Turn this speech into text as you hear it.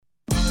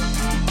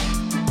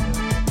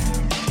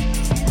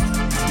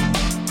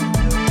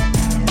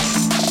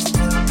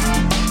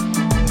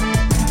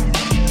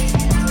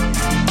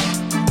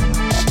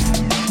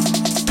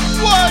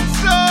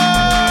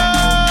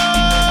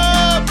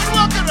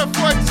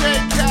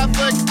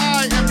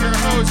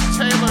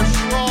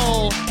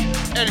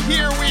And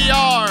here we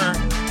are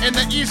in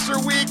the Easter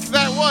week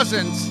that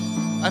wasn't.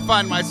 I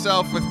find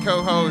myself with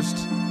co-host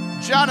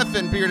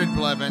Jonathan Bearded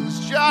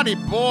Blevins. Johnny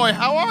boy,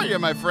 how are you,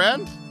 my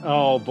friend?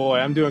 Oh boy,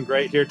 I'm doing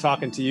great here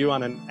talking to you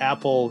on an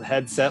Apple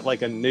headset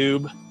like a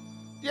noob.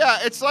 Yeah,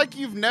 it's like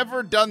you've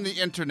never done the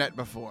internet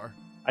before.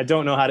 I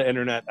don't know how to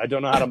internet. I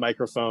don't know how to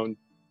microphone.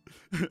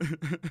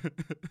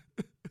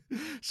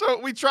 So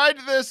we tried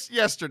this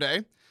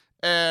yesterday,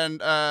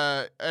 and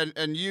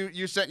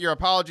you sent your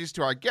apologies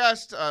to our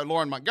guest,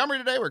 Lauren Montgomery,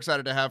 today. We're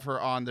excited to have her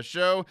on the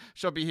show.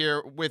 She'll be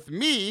here with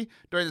me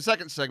during the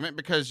second segment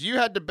because you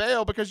had to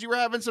bail because you were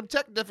having some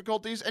tech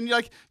difficulties, and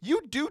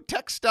you do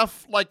tech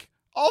stuff like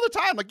all the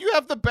time. Like, you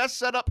have the best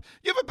setup.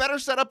 You have a better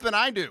setup than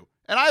I do,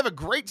 and I have a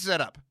great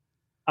setup.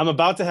 I'm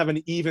about to have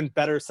an even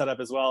better setup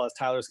as well, as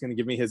Tyler's going to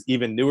give me his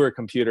even newer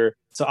computer.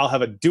 So I'll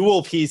have a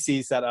dual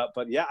PC setup.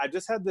 But yeah, I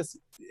just had this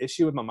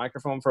issue with my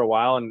microphone for a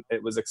while, and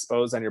it was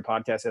exposed on your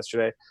podcast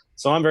yesterday.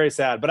 So I'm very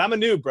sad. But I'm a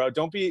noob, bro.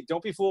 Don't be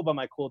fooled by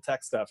my cool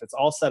tech stuff. It's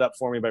all set up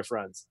for me by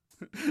friends.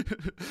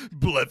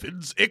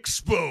 Blevins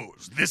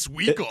exposed this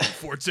week on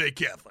Forte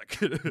Catholic.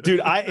 Dude,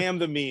 I am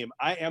the meme.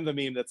 I am the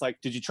meme that's like,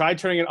 did you try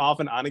turning it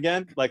off and on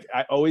again? Like,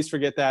 I always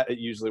forget that. It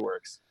usually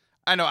works.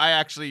 I know.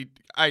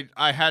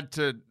 I had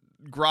to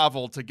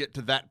grovel to get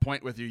to that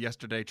point with you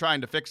yesterday, trying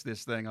to fix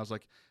this thing. I was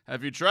like,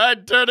 have you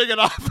tried turning it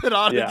off and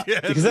on again?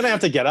 Because then I have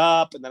to get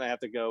up, and then I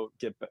have to go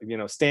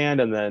stand,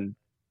 and then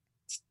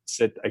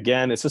sit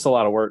again. It's just a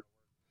lot of work.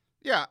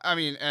 Yeah, I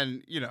mean,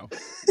 and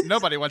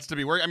nobody wants to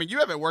be working. I mean, you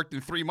haven't worked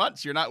in 3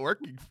 months. You're not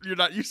working. You're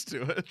not used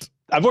to it.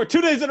 I've worked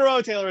 2 days in a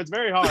row, Taylor. It's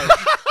very hard.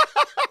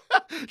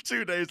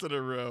 2 days in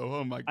a row.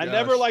 Oh my gosh. I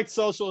never liked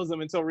socialism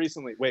until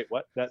recently. Wait,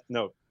 what?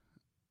 No.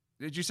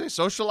 Did you say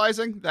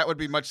socializing? That would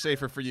be much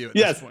safer for you.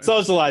 Yes,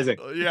 socializing.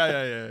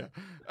 Yeah.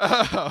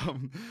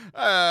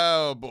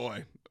 Oh,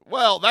 boy.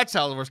 Well, that's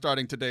how we're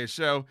starting today's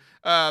show.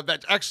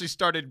 That actually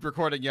started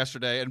recording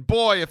yesterday. And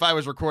boy, if I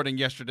was recording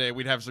yesterday,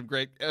 we'd have some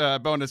great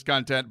bonus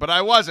content. But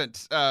I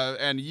wasn't.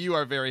 And you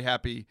are very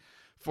happy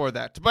for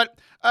that. But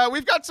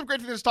we've got some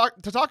great things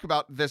to talk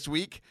about this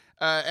week.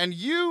 And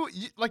you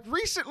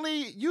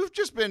recently, you've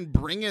just been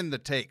bringing the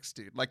takes,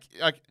 dude. Like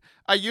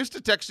I used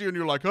to text you and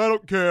you're like, I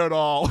don't care at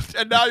all.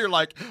 And now you're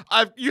like,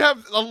 you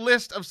have a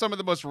list of some of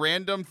the most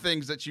random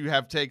things that you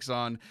have takes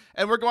on.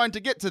 And we're going to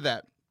get to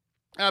that.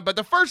 But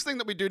the first thing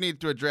that we do need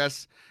to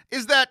address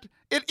is that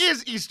it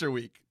is Easter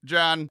week,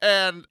 John.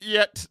 And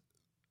yet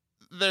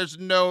there's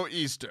no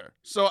Easter.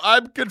 So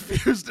I'm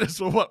confused as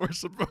to what we're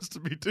supposed to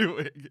be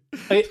doing.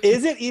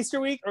 Is it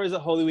Easter week or is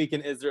it Holy Week,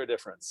 and is there a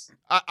difference?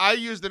 I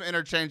use them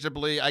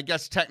interchangeably. I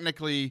guess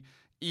technically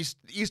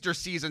Easter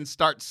season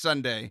starts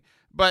Sunday,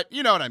 but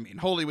you know what I mean.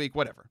 Holy Week,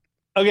 whatever.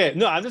 Okay,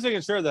 no, I'm just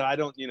making sure that I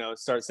don't,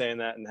 start saying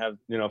that and have,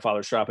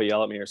 Father Strappa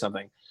yell at me or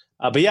something.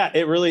 But yeah,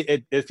 it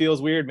really, it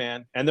feels weird,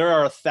 man. And there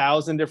are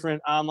 1,000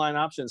 different online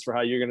options for how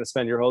you're going to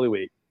spend your Holy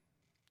Week.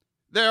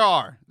 There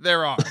are,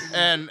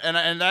 and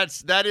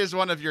that is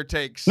one of your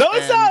takes. No,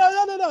 it's not.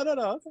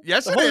 No.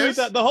 Yes, it is.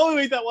 The Holy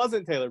Week that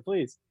wasn't, Taylor.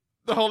 Please.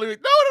 The Holy Week.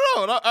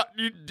 No.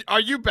 Are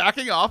you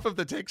backing off of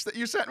the takes that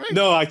you sent me?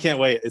 No, I can't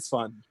wait. It's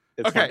fun.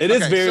 It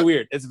is very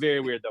weird. It's very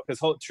weird though, because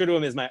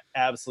Triduum is my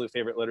absolute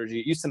favorite liturgy.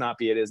 It used to not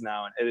be. It is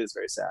now, and it is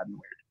very sad and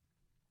weird.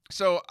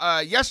 So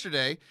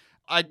yesterday,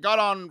 I got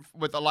on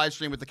with a live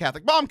stream with the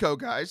Catholic Bomb Co.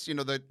 guys.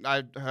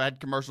 I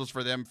had commercials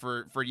for them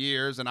for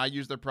years, and I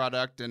use their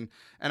product, and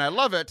I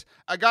love it.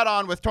 I got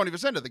on with Tony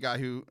Vicenda, the guy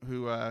who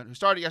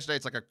started yesterday.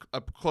 It's like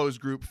a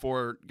closed group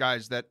for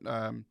guys that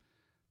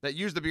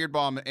use the Beard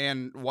Balm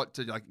and want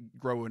to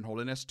grow in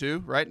holiness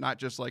too, right? Not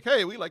just like,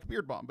 hey, we like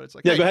Beard Balm, but it's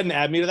like, yeah, hey, go ahead and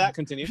add me to that.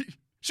 Continue.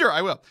 Sure,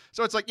 I will.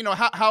 So it's like,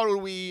 how do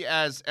we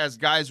as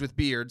guys with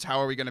beards, how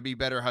are we going to be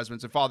better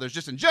husbands and fathers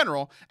just in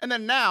general? And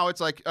then now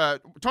it's like,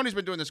 Tony's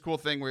been doing this cool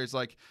thing where it's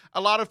like a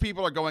lot of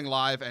people are going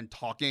live and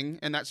talking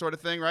and that sort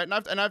of thing, right?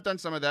 And I've done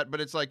some of that, but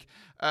it's like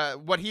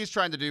what he's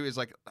trying to do is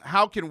like,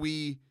 how can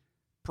we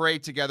pray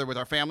together with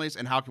our families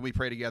and how can we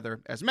pray together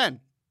as men?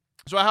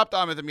 So I hopped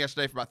on with him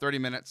yesterday for about 30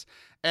 minutes.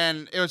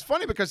 And it was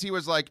funny because he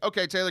was like,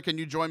 okay, Taylor, can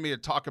you join me to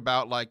talk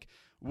about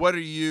what are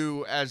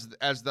you as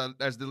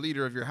the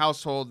leader of your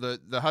household,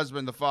 the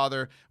husband, the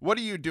father, what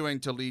are you doing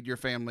to lead your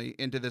family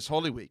into this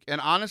Holy Week? And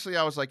honestly,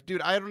 I was like,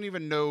 dude, I don't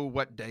even know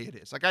what day it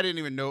is. Like, I didn't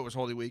even know it was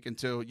Holy Week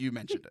until you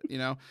mentioned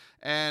it,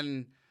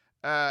 And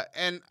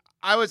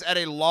I was at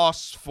a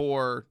loss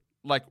for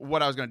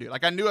what I was going to do.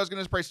 I knew I was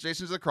going to pray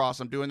Stations of the Cross.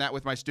 I'm doing that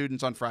with my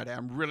students on Friday.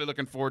 I'm really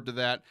looking forward to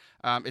that.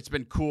 It's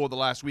been cool the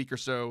last week or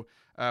so.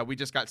 We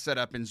just got set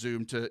up in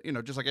Zoom to,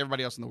 just like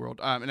everybody else in the world.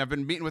 And I've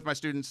been meeting with my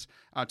students,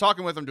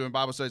 talking with them, doing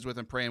Bible studies with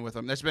them, praying with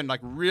them. That's been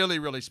really,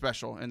 really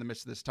special in the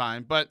midst of this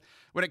time. But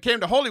when it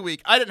came to Holy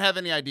Week, I didn't have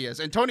any ideas.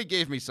 And Tony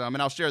gave me some,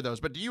 and I'll share those.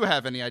 But do you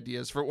have any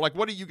ideas for what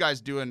are you guys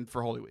doing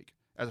for Holy Week?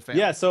 as a family?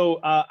 Yeah, so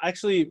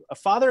actually,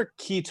 Father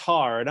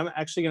Kitar, and I'm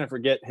actually going to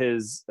forget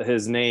his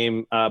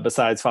name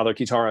besides Father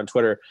Kitar on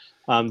Twitter.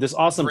 This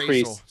awesome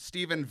priest.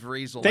 Stephen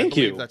Vrazel. Thank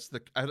you.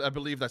 I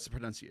believe that's the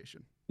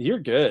pronunciation. You're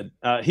good.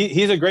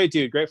 He's a great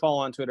dude, great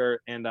follow on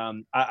Twitter, and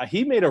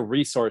he made a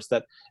resource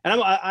that, and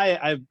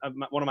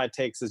one of my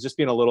takes is just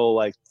being a little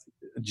like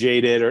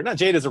jaded, or not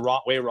jaded is a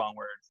wrong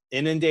word,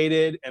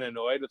 inundated and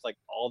annoyed with like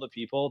all the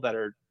people that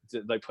are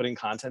like putting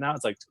content out.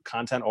 It's like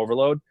content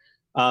overload.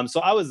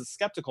 So I was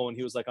skeptical when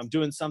he was like, I'm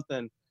doing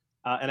something.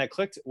 And I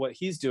clicked what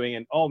he's doing,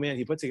 and oh man,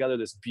 he put together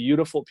this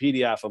beautiful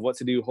PDF of what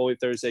to do Holy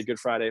Thursday, Good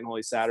Friday, and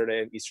Holy Saturday,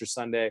 and Easter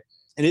Sunday.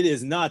 And it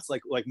is nuts,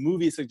 like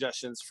movie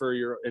suggestions for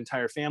your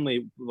entire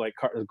family, like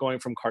going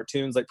from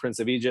cartoons like Prince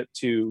of Egypt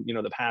to, you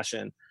know, The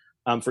Passion,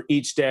 for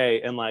each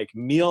day, and like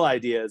meal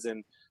ideas,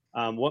 and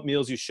what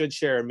meals you should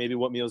share, and maybe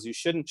what meals you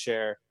shouldn't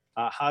share.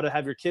 How to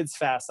have your kids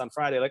fast on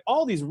Friday, like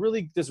all these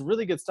really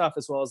good stuff,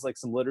 as well as like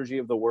some liturgy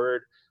of the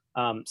word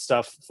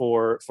stuff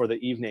for the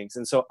evenings.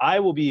 And so I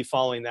will be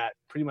following that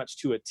pretty much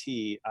to a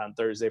T on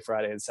Thursday,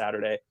 Friday, and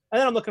Saturday. And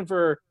then I'm looking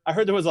I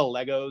heard there was a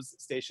Legos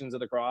Stations of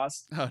the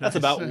Cross. Oh, nice. That's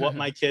about what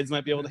my kids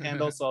might be able to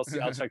handle. So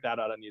I'll check that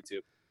out on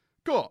YouTube.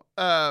 Cool.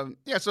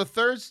 Yeah. So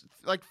Thursday,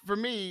 like for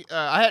me,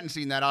 I hadn't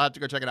seen that. I'll have to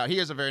go check it out. He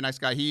is a very nice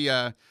guy. He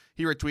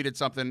retweeted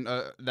something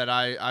that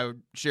I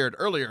shared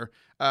earlier.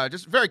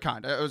 Just very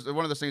kind. It was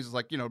one of those things. Is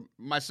like, you know,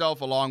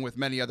 myself along with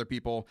many other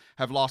people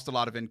have lost a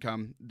lot of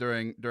income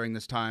during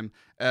this time.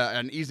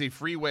 An easy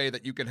free way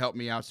that you could help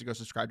me out is to go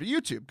subscribe to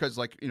YouTube, because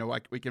like, you know,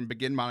 like we can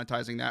begin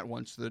monetizing that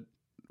once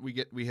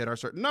we hit our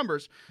certain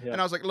numbers. Yeah.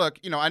 And I was like, look,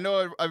 you know, I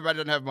know everybody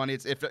doesn't have money.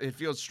 It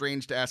feels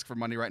strange to ask for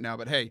money right now,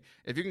 but hey,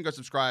 if you can go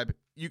subscribe,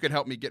 you can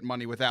help me get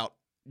money without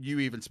you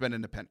even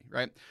spending a penny,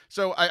 right?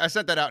 So I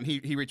sent that out, and he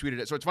retweeted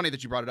it. So it's funny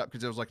that you brought it up,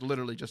 because it was like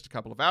literally just a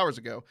couple of hours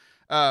ago.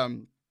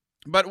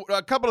 But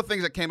a couple of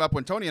things that came up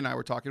when Tony and I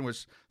were talking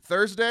was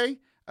Thursday,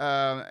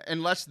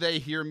 unless they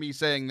hear me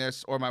saying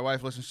this or my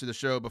wife listens to the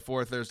show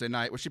before Thursday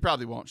night, which she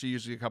probably won't. She's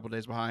usually a couple of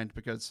days behind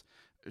because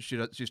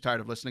she's tired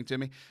of listening to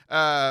me.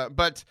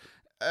 But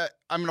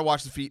I'm going to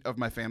watch the feet of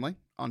my family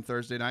on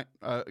Thursday night,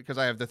 because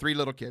I have the 3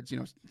 little kids.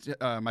 You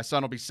know, my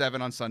son will be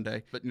 7 on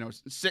Sunday, but, you know,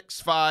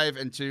 6, 5,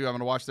 and 2. I'm going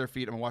to watch their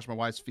feet. I'm going to watch my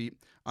wife's feet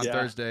on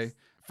Thursday.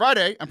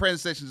 Friday, I'm praying the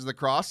Stations of the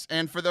Cross.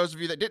 And for those of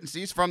you that didn't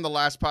see, from the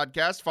last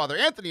podcast, Father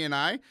Anthony and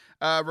I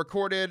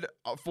recorded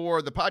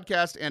for the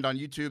podcast and on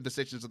YouTube, the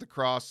Stations of the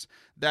Cross,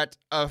 that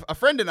a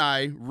friend and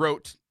I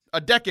wrote a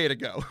decade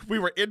ago. We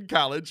were in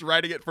college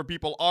writing it for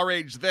people our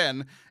age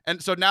then.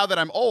 And so now that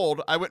I'm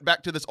old, I went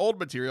back to this old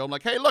material. I'm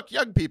like, hey, look,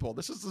 young people,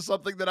 this is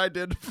something that I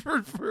did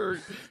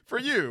for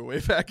you way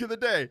back in the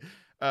day.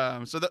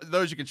 So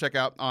those you can check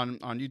out on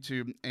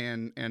YouTube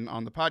and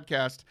on the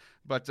podcast.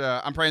 But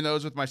I'm praying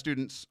those with my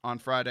students on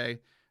Friday.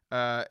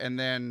 And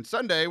then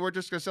Sunday, we're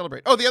just going to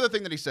celebrate. Oh, the other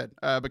thing that he said,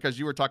 because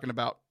you were talking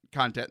about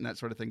content and that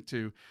sort of thing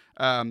too.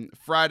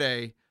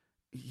 Friday,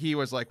 he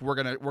was like, we're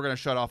gonna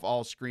shut off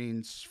all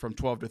screens from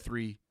 12 to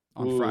 3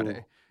 on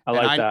Friday. I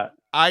like that.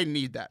 I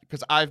need that,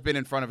 because I've been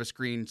in front of a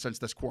screen since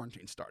this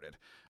quarantine started.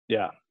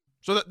 Yeah.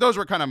 So those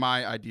were kind of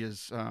my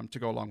ideas to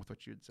go along with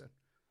what you had said.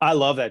 I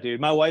love that,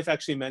 dude. My wife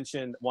actually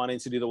mentioned wanting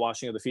to do the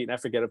washing of the feet, and I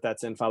forget if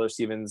that's in Father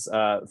Stephen's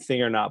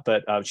thing or not,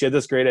 but she had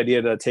this great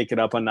idea to take it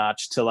up a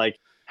notch, to like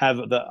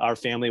have our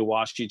family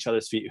wash each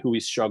other's feet, who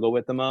we struggle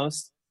with the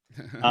most.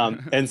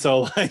 And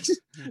so like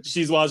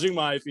she's washing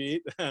my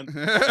feet, and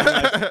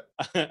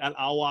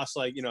I'll wash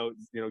like, you know,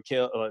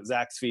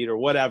 Zach's feet or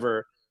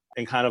whatever,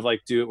 and kind of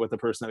like do it with the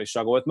person that we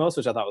struggle with most,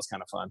 which I thought was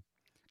kind of fun.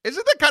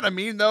 Isn't that kind of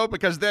mean, though?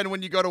 Because then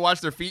when you go to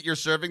wash their feet, you're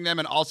serving them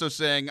and also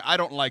saying, I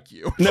don't like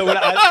you. No, because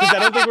I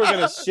don't think we're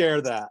going to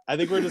share that. I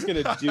think we're just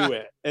going to do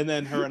it. And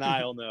then her and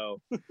I will know.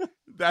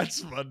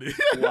 That's funny.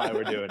 Why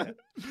we're doing it.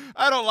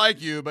 I don't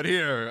like you, but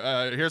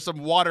here's some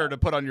water to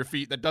put on your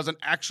feet that doesn't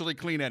actually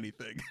clean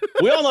anything.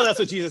 We all know that's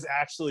what Jesus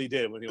actually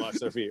did when he washed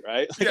their feet,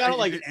 right? Like, I don't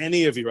like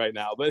any of you right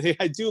now, but hey,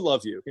 I do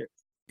love you. Here.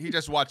 He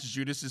just watched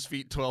Judas's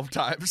feet 12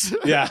 times.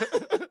 Yeah.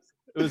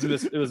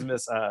 It was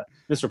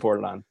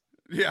misreported on.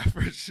 Yeah,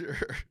 for sure.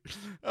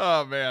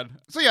 Oh man.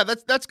 So yeah,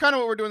 that's kind of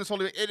what we're doing this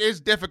Holy Week. It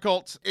is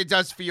difficult. It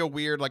does feel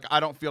weird. Like, I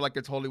don't feel like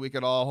it's Holy Week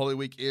at all. Holy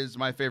Week is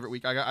my favorite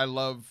week. I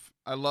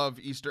love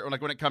Easter.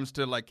 Like, when it comes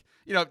to, like,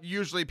 you know,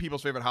 usually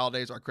people's favorite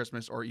holidays are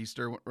Christmas or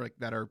Easter, like,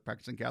 that are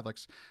practicing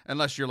Catholics.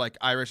 Unless you're like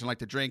Irish and like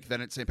to drink,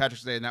 then it's St.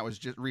 Patrick's Day, and that was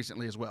just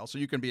recently as well. So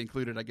you can be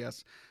included, I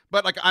guess.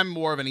 But like, I'm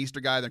more of an Easter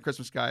guy than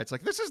Christmas guy. It's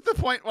like, this is the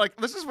point. Like,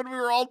 this is when we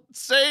were all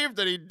saved,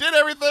 and he did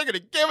everything, and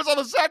he gave us all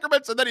the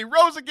sacraments, and then he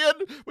rose again,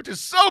 which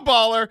is so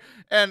baller.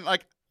 And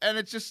like, and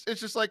it's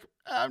just like,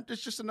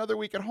 it's just another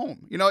week at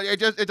home. You know, it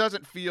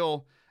doesn't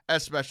feel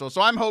as special.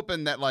 So I'm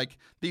hoping that, like,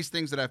 these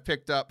things that I've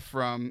picked up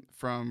from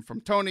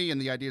Tony and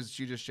the ideas that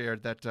you just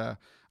shared, that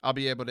I'll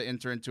be able to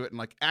enter into it and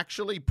like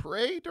actually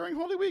pray during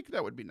Holy Week.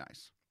 That would be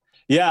nice.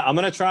 Yeah, I'm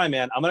going to try,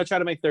 man. I'm going to try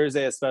to make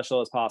Thursday as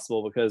special as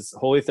possible, because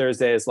Holy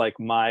Thursday is like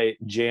my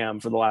jam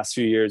for the last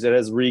few years. It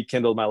has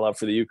rekindled my love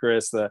for the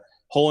Eucharist. The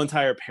whole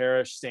entire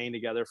parish staying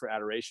together for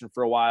adoration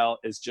for a while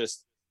is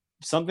just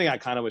something I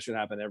kind of wish would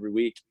happen every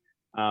week.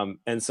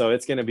 And so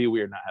it's going to be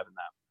weird not having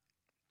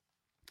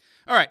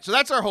that. All right, so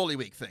that's our Holy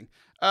Week thing.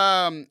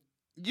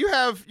 You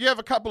have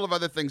a couple of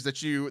other things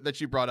that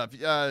you brought up.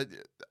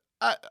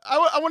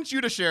 I want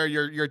you to share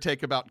your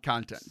take about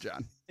content,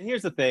 John. And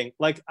here's the thing,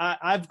 like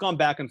I've gone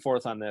back and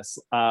forth on this.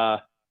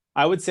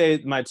 I would say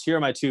here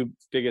are my two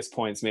biggest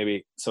points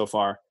maybe so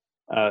far.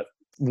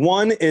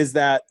 One is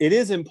that it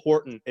is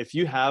important if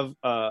you have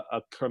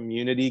a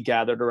community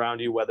gathered around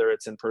you, whether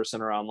it's in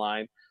person or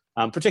online,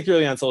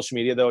 particularly on social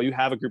media, though, you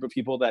have a group of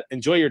people that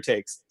enjoy your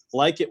takes,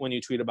 like it when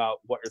you tweet about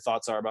what your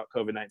thoughts are about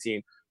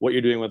COVID-19, what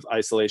you're doing with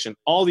isolation,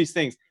 all these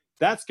things.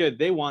 That's good.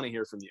 They want to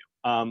hear from you.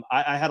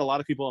 I had a lot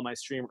of people in my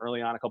stream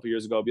early on a couple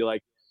years ago be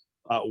like,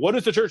 what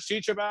does the church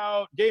teach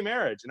about gay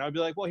marriage? And I would be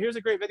like, well, here's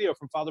a great video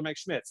from Father Mike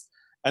Schmitz.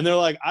 And they're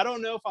like, I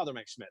don't know Father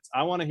Mike Schmitz.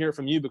 I want to hear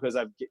from you because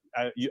I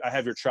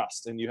have your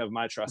trust and you have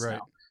my trust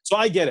now. So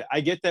I get it.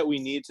 I get that we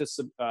need to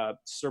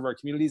serve our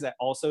communities. I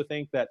also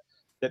think that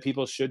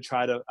people should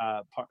try to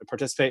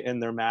participate in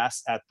their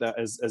mass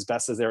as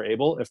best as they're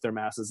able if their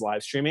mass is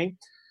live streaming.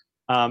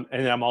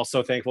 And I'm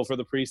also thankful for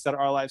the priests that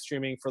are live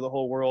streaming for the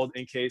whole world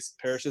in case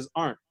parishes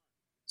aren't.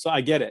 So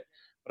I get it.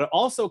 But it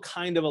also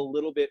kind of a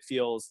little bit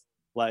feels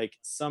like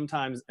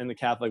sometimes in the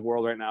Catholic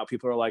world right now,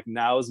 people are like,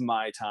 now's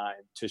my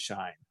time to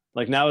shine.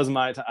 Like, now is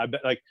my time. I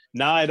bet, like,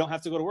 now I don't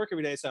have to go to work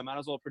every day, so I might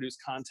as well produce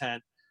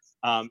content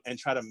and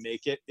try to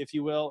make it, if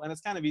you will. And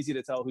it's kind of easy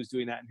to tell who's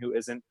doing that and who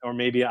isn't. Or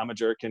maybe I'm a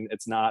jerk and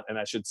it's not, and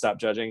I should stop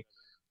judging.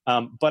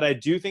 But I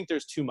do think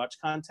there's too much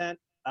content.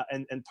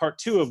 And part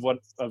two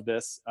of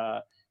this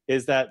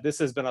is that this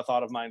has been a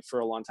thought of mine for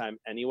a long time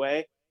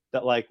anyway,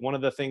 that like one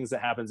of the things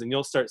that happens, and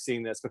you'll start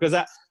seeing this, because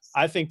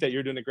I think that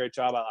you're doing a great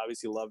job. I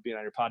obviously love being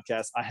on your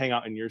podcast. I hang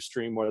out in your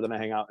stream more than I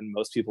hang out in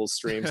most people's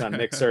streams on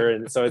Mixer.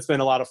 And so it's been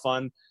a lot of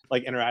fun,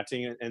 like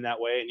interacting in that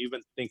way. And you've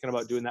been thinking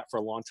about doing that for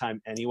a long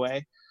time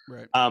anyway.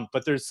 Right.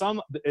 But there's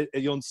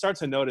you'll start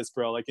to notice,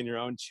 bro, like in your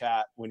own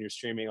chat when you're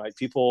streaming, like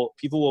people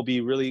will be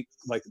really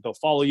like, they'll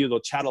follow you, they'll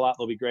chat a lot,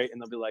 they'll be great. And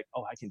they'll be like,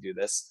 oh, I can do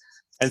this.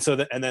 And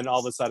so and then all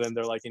of a sudden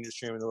they're like in your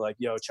stream and they're like,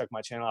 yo, check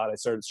my channel out. I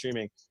started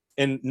streaming.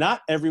 And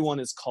not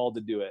everyone is called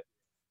to do it.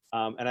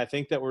 And I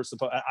think that we're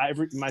supposed,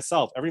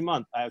 myself, every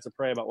month I have to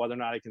pray about whether or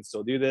not I can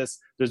still do this.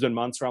 There's been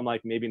months where I'm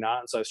like, maybe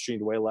not. And so I've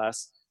streamed way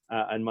less,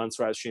 and months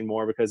where I've streamed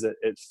more because it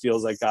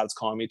feels like God's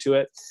calling me to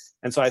it.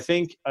 And so I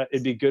think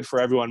it'd be good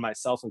for everyone,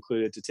 myself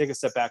included, to take a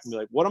step back and be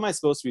like, what am I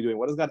supposed to be doing?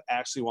 What does God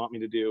actually want me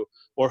to do?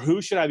 Or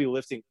who should I be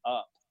lifting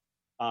up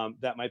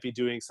that might be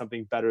doing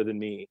something better than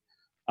me,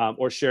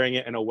 or sharing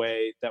it in a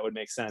way that would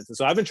make sense? And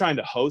so I've been trying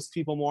to host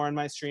people more on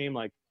my stream,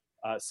 like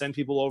send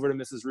people over to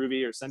Mrs.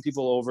 Ruby or send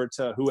people over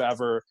to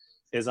whoever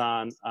is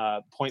on,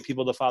 point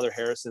people to Father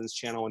Harrison's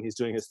channel when he's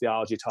doing his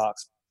theology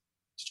talks,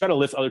 to try to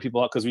lift other people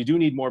up, because we do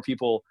need more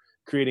people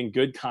creating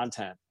good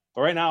content.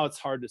 But right now it's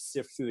hard to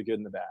sift through the good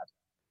and the bad.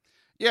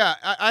 Yeah,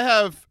 I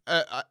have,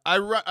 I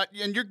run,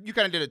 and you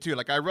kind of did it too.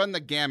 Like, I run the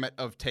gamut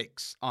of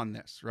takes on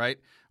this, right?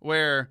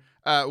 Where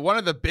one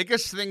of the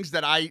biggest takes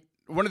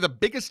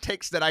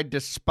that I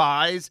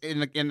despise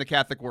in the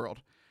Catholic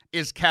world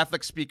is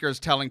Catholic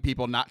speakers telling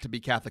people not to be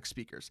Catholic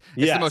speakers.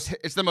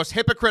 It's the most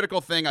hypocritical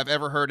thing I've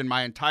ever heard in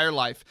my entire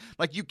life.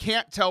 Like, you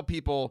can't tell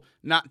people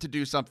not to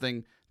do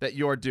something that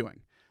you're doing.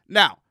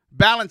 Now,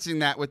 balancing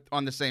that with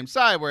on the same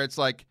side where it's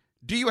like,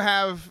 do you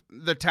have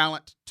the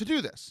talent to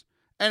do this?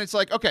 And it's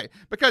like, okay,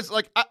 because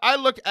like I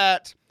look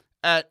at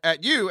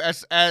you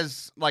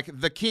as like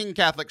the king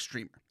Catholic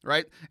streamer,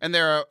 right? And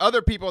there are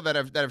other people that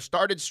have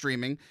started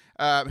streaming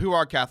who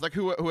are Catholic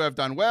who have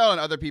done well, and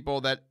other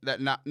people that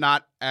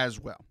not as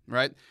well,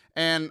 right?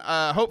 And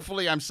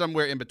hopefully I'm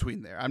somewhere in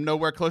between there. I'm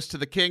nowhere close to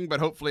the king, but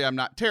hopefully I'm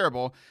not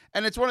terrible.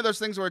 And it's one of those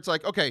things where it's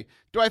like, okay,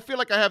 do I feel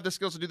like I have the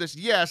skills to do this?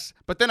 Yes,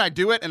 but then I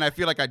do it and I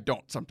feel like I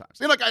don't sometimes.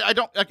 You know, like I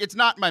don't, like, it's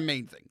not my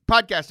main thing.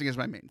 Podcasting is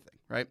my main thing,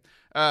 right?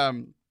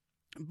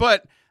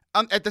 But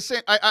at the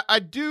same, I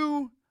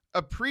do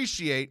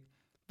appreciate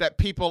that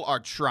people are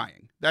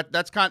trying. I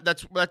think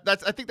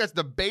that's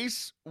the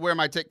base where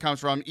my take comes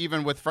from,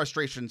 even with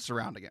frustration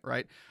surrounding it,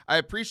 right? I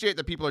appreciate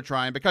that people are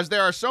trying, because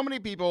there are so many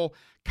people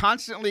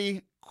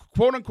constantly,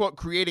 quote unquote,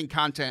 creating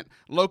content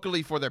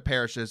locally for their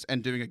parishes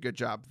and doing a good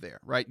job there,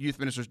 right? Youth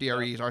ministers,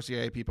 DREs,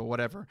 RCIA people,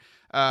 whatever.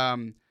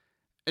 And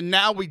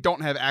now we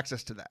don't have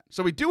access to that.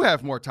 So we do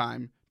have more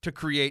time to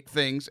create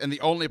things, and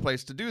the only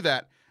place to do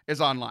that is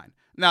online.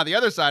 Now, the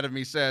other side of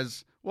me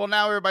says, well,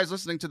 now everybody's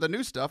listening to the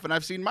new stuff, and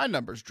I've seen my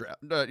numbers drop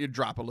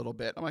a little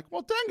bit. I'm like,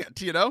 well, dang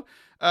it, you know?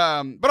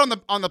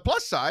 But on the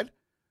plus side,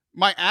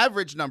 my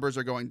average numbers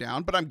are going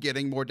down, but I'm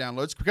getting more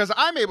downloads because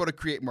I'm able to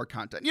create more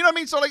content. You know what I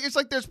mean? So like, it's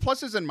like there's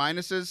pluses and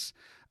minuses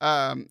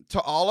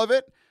to all of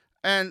it.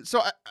 And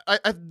so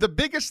the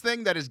biggest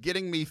thing that is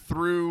getting me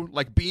through,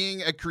 like,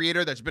 being a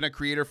creator that's been a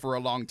creator for a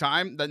long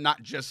time, that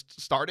not just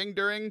starting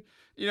during,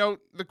 you know,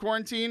 the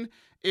quarantine,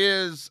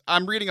 is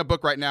I'm reading a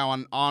book right now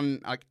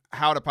on like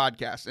how to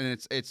podcast, and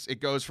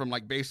it goes from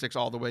like basics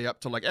all the way up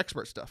to like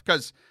expert stuff,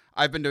 because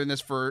I've been doing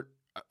this for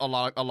a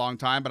long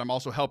time, but I'm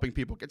also helping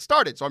people get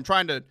started. So I'm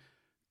trying to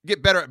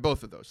get better at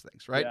both of those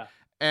things, right? Yeah.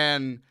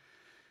 And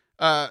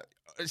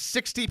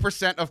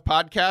 60% of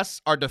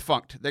podcasts are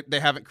defunct. They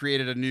haven't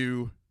created a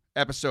new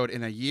episode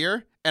in a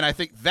year. And I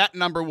think that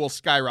number will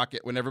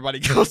skyrocket when everybody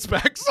goes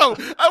back. So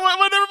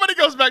when everybody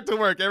goes back to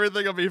work,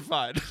 everything will be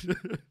fine.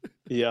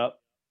 Yep.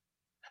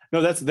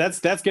 No,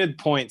 that's good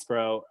points,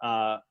 bro.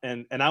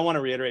 And I want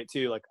to reiterate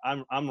too, like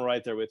I'm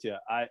right there with you.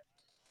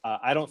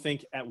 I don't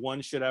think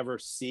one should ever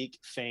seek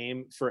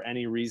fame for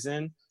any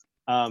reason.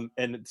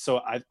 And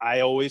so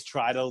I always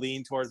try to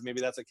lean towards, maybe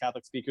that's what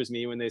Catholic speakers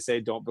mean when they say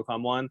don't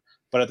become one.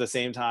 But at the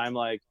same time,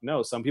 like,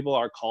 no, some people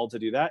are called to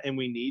do that, and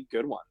we need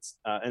good ones.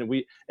 And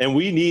we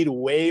need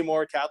way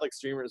more Catholic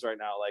streamers right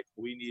now. Like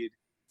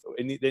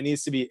it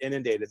needs to be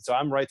inundated. So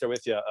I'm right there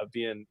with you of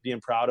being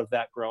proud of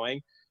that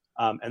growing.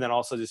 And then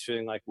also just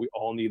feeling like we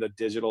all need a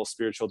digital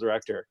spiritual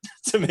director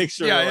to make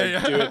sure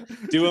we're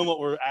doing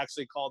what we're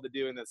actually called to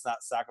do, and it's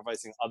not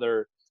sacrificing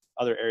other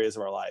areas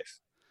of our life.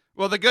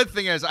 Well, the good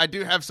thing is I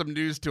do have some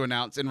news to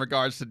announce in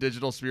regards to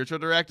digital spiritual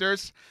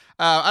directors.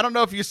 I don't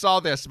know if you saw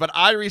this, but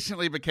I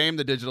recently became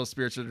the digital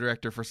spiritual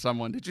director for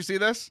someone. Did you see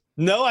this?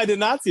 No, I did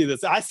not see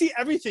this. I see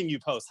everything you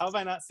post. How have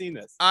I not seen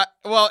this?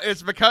 Well,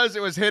 it's because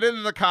it was hidden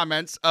in the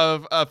comments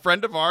of a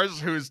friend of ours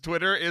whose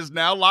Twitter is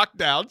now locked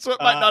down, so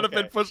it might not have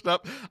been pushed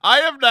up.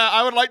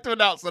 I would like to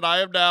announce that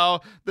I am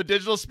now the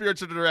digital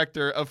spiritual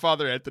director of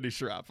Father Anthony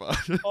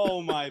Sciarappa.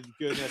 Oh my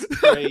goodness,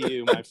 pray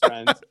you, my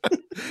friend.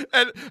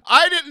 And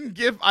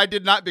I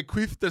did not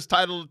bequeath this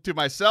title to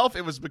myself.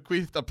 It was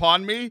bequeathed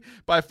upon me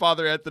by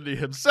Father Anthony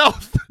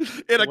himself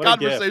in a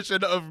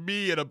conversation of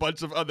me and a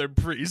bunch of other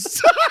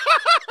priests.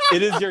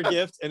 It is your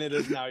gift, and it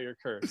is now your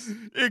curse.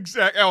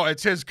 Exactly. Oh,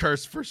 it's his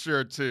curse for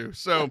sure, too.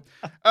 So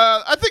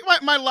I think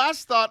my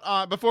last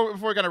thought, before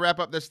we're going to wrap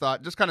up this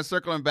thought, just kind of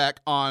circling back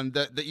on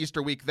the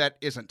Easter week that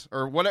isn't,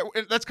 or whatever.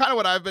 That's kind of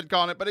what I've been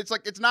calling it, but it's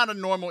like it's not a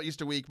normal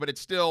Easter week, but it's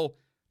still...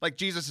 like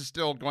Jesus is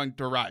still going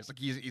to rise. Like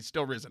he's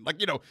still risen.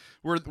 Like,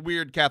 we're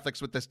weird Catholics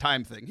with this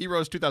time thing. He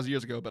rose 2,000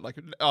 years ago, but like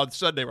on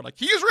Sunday we're like,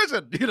 he is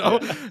risen,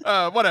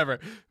 whatever.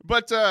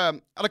 But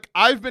like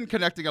I've been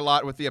connecting a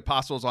lot with the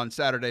apostles on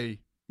Saturday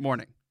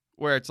morning,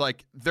 where it's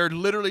like they're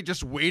literally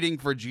just waiting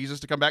for Jesus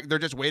to come back. They're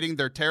just waiting.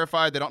 They're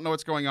terrified. They don't know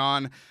what's going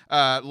on.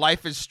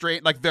 Life is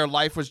straight. Like their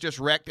life was just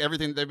wrecked.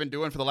 Everything that they've been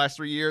doing for the last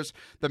 3 years,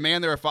 the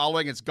man they were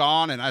following is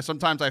gone. And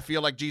sometimes I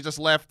feel like Jesus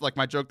left. Like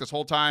my joke this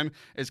whole time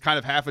is kind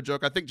of half a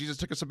joke. I think Jesus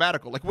took a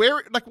sabbatical. Like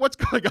what's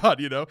going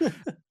on,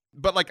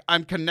 But like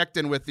I'm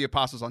connecting with the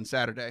apostles on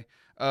Saturday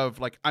of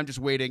like, I'm just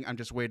waiting.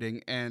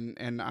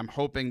 And I'm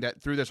hoping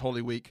that through this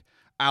Holy Week,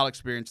 I'll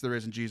experience the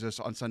risen Jesus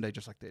on Sunday,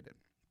 just like they did.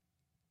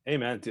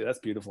 Amen, dude. That's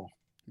beautiful.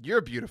 You're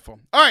beautiful.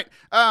 All right.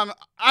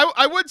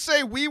 I would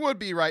say we would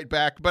be right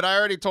back, but I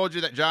already told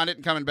you that John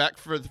isn't coming back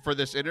for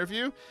this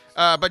interview.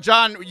 But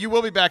John, you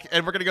will be back,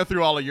 and we're going to go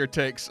through all of your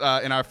takes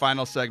in our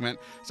final segment.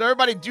 So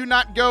everybody, do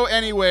not go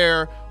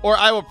anywhere, or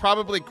I will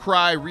probably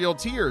cry real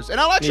tears. And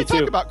I'll actually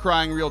talk about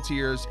crying real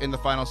tears in the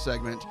final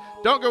segment.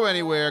 Don't go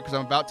anywhere, because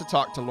I'm about to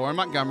talk to Lauren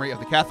Montgomery of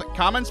the Catholic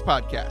Commons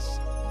Podcast.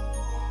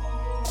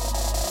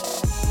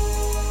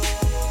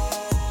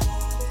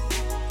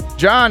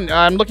 John,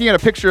 I'm looking at a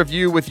picture of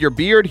you with your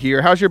beard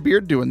here. How's your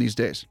beard doing these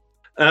days?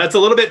 It's a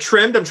little bit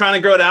trimmed. I'm trying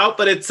to grow it out,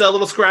 but it's a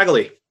little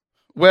scraggly.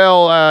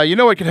 Well, you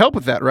know what could help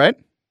with that, right?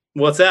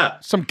 What's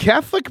that? Some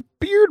Catholic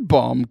Beard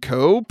Balm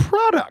Co.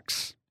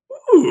 products.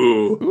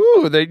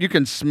 Ooh, that you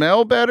can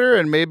smell better,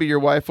 and maybe your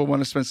wife will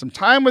want to spend some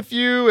time with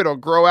you. It'll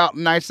grow out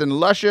nice and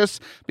luscious,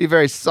 be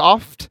very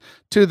soft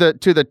to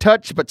the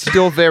touch, but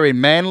still very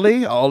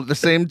manly all at the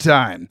same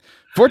time.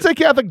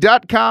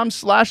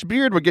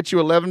 ForteCatholic.com/beard will get you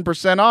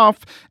 11%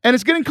 off, and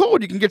it's getting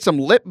cold. You can get some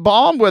lip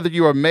balm, whether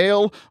you're a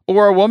male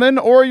or a woman,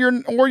 or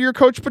your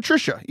Coach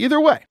Patricia. Either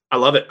way, I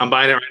love it. I'm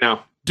buying it right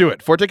now. Do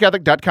it.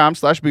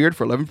 ForteCatholic.com/beard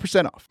for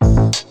 11% off.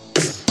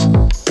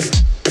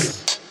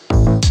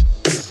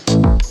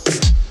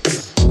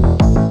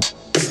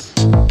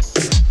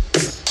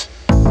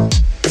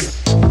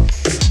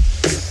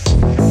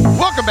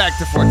 Welcome back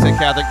to Forte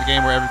Catholic, the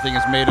game where everything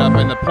is made up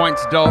and the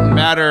points don't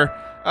matter.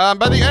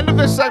 By the end of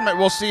this segment,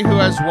 we'll see who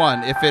has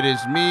won. If it is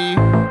me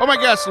or my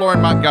guest,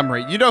 Lauren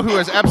Montgomery. You know who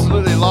has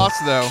absolutely lost,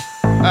 though?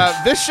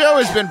 This show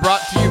has been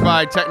brought to you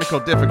by technical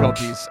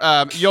difficulties.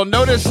 You'll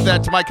notice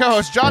that my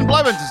co-host, John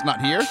Blevins, is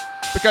not here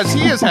because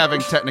he is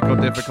having technical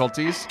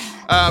difficulties.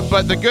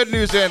 But the good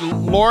news is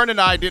Lauren and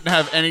I didn't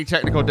have any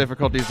technical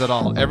difficulties at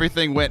all.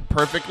 Everything went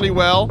perfectly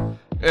well.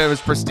 It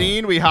was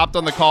pristine. We hopped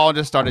on the call and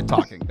just started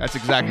talking. That's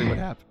exactly what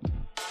happened.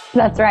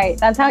 That's right.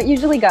 That's how it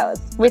usually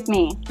goes with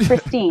me.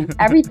 Pristine.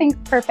 Everything's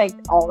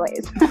perfect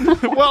always.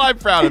 Well, I'm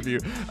proud of you.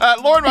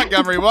 Lauren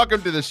Montgomery,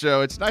 welcome to the show.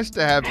 It's nice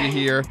to have you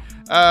here.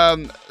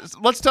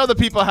 Let's tell the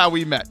people how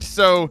we met.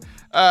 So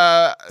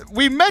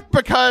we met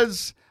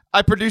because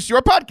I produced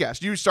your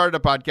podcast. You started a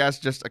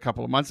podcast just a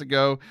couple of months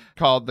ago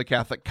called The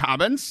Catholic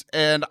Commons,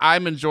 and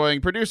I'm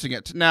enjoying producing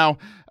it. Now,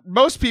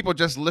 most people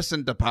just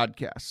listen to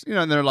podcasts,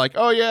 and they're like,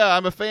 oh, yeah,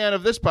 I'm a fan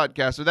of this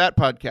podcast or that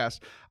podcast.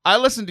 I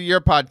listen to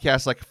your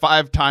podcast like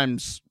 5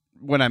 times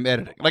when I'm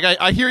editing. Like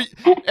I hear,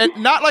 and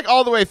not like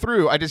all the way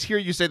through. I just hear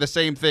you say the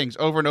same things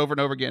over and over and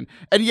over again.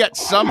 And yet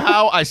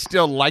somehow I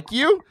still like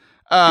you.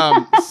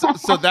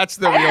 So that's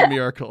the real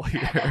miracle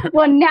here.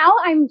 Well, now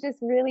I'm just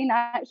really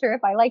not sure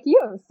if I like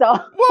you. So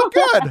Well,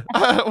 good.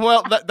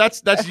 Well,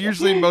 that's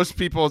usually most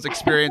people's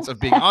experience of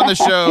being on the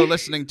show,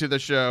 listening to the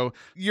show.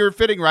 You're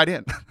fitting right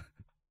in.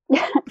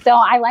 so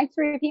I like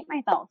to repeat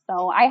myself.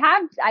 So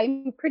I'm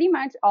pretty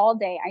much all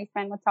day I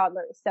spend with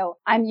toddlers. So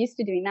I'm used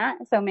to doing that.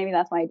 So maybe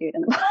that's why I do it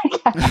in the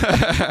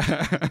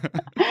podcast.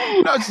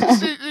 No,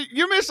 see,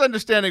 you're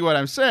misunderstanding what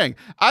I'm saying.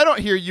 I don't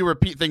hear you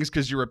repeat things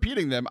because you're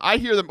repeating them. I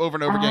hear them over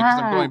and over again because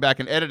I'm going back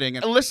and editing.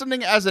 And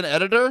listening as an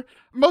editor,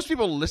 most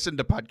people listen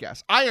to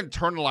podcasts. I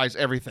internalize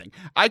everything.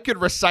 I could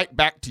recite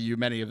back to you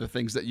many of the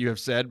things that you have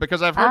said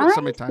because I've heard it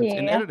so many times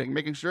in editing,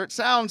 making sure it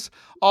sounds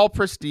all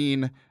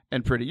pristine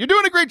and pretty. You're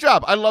doing a great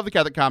job. I love the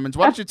Catholic Commons.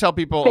 Why don't you tell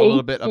people a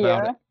little bit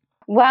about it?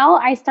 Well,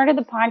 I started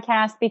the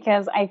podcast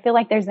because I feel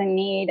like there's a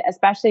need,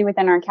 especially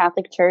within our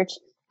Catholic Church,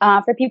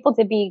 for people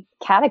to be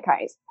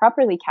catechized,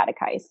 properly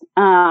catechized.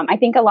 I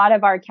think a lot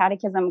of our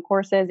catechism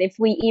courses, if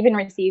we even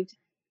received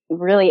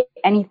really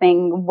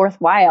anything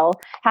worthwhile,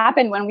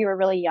 happened when we were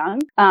really young.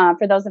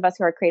 For those of us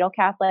who are cradle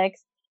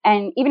Catholics,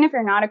 and even if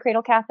you're not a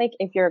cradle Catholic,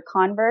 if you're a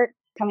convert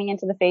coming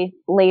into the faith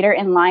later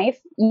in life,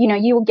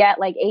 you will get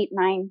like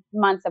 8-9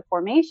 months of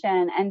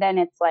formation, and then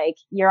it's like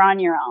you're on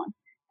your own.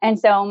 And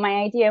so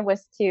my idea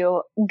was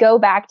to go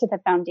back to the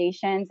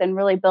foundations and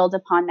really build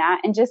upon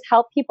that and just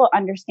help people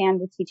understand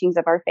the teachings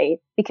of our faith.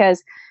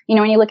 Because,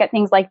 when you look at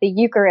things like the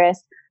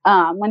Eucharist,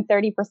 when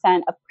 30%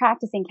 of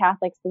practicing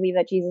Catholics believe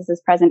that Jesus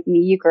is present in the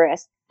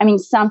Eucharist, I mean,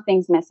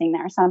 something's missing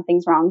there.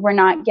 Something's wrong. We're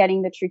not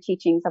getting the true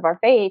teachings of our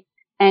faith.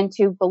 And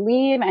to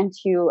believe and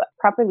to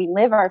properly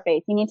live our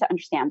faith, you need to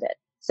understand it.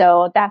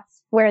 So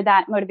that's where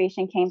that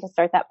motivation came to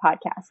start that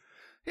podcast.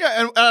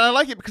 Yeah, and I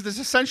like it because it's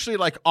essentially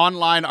like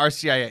online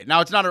RCIA. Now,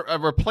 it's not a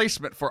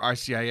replacement for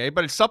RCIA,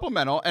 but it's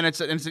supplemental, and it's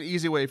an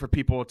easy way for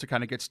people to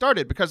kind of get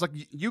started because, like,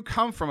 you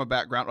come from a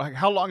background. Like,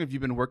 how long have you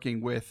been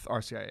working with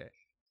RCIA?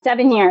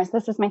 7 years.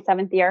 This is my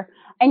 7th year.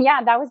 And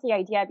yeah, that was the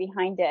idea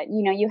behind it.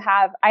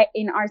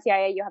 In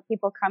RCIA, you have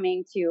people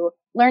coming to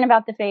learn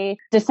about the faith,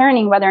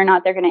 discerning whether or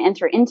not they're going to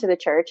enter into the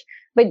church.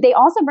 But they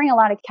also bring a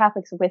lot of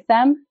Catholics with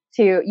them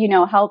to,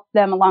 help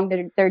them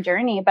along their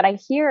journey. But I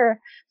hear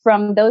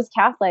from those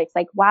Catholics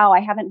like, wow, I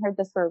haven't heard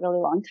this for a really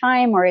long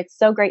time, or it's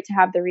so great to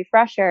have the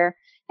refresher.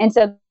 And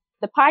so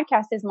the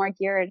podcast is more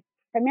geared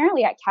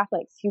primarily at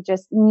Catholics who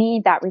just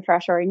need that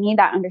refresher or need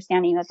that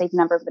understanding that they've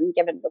never been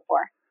given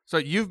before. So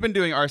you've been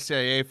doing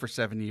RCIA for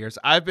 7 years.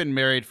 I've been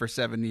married for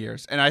 7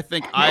 years. And I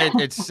think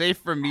it's safe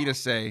for me to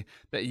say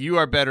that you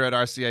are better at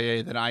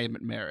RCIA than I am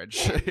at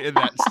marriage in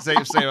that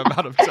same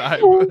amount of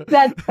time.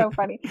 That's so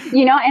funny.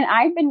 And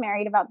I've been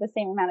married about the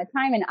same amount of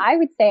time. And I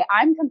would say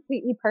I'm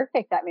completely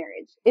perfect at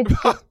marriage. It's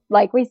just,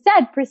 like we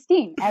said,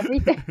 pristine,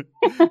 everything.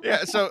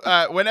 Yeah. So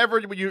whenever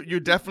you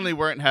definitely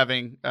weren't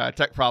having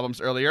tech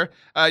problems earlier,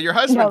 your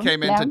husband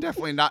came in to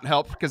definitely not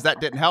help because that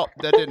didn't help.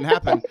 That didn't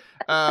happen.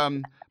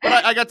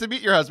 But I got to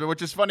meet your husband,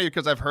 which is funny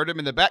because I've heard him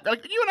in the back.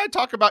 Like, you and I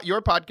talk about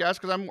your podcast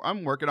because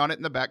I'm working on it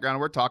in the background. And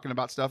we're talking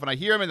about stuff, and I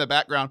hear him in the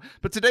background.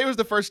 But today was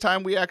the first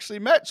time we actually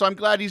met, so I'm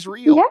glad he's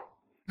real. Yeah.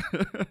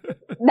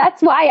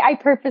 That's why I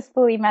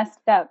purposefully messed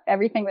up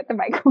everything with the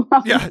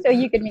microphone so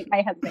you could meet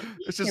my husband.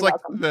 It's just like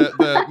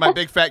the my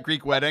big fat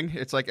Greek wedding.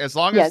 It's like as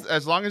long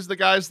as the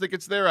guys think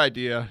it's their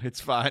idea,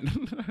 it's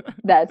fine.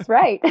 That's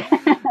right.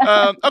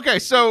 Okay,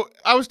 so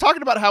I was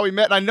talking about how we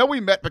met, and I know we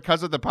met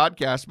because of the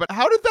podcast, but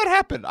how did that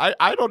happen?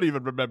 I don't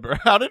even remember.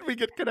 How did we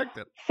get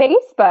connected?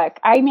 Facebook.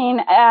 I mean,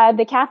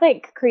 the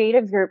Catholic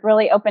Creative Group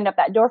really opened up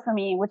that door for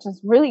me, which is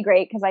really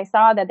great because I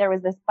saw that there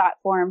was this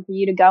platform for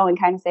you to go and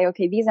kind of say,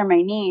 okay, these are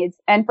my needs.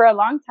 And for a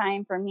long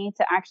time, for me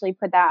to actually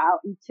put that out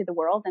into the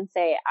world and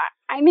say,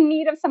 I'm in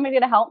need of somebody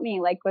to help me,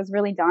 was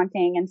really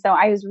daunting. And so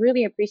I was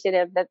really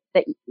appreciative that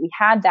we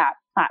had that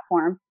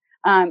platform.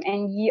 And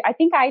I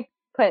think I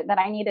put that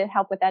I needed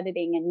help with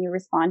editing, and you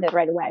responded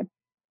right away.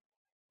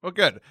 Well,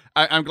 good.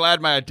 I'm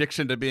glad my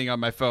addiction to being on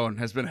my phone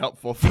has been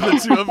helpful for the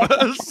two of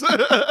us.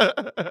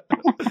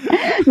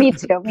 Me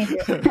too.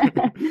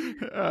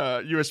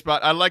 You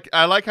respond. I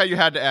like how you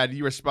had to add.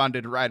 You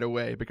responded right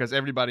away because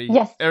everybody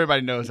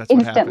knows that's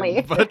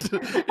instantly. What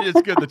happened. But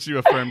it's good that you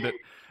affirmed it.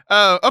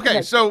 Okay,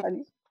 that's so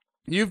funny.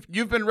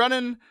 You've been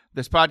running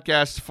this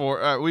podcast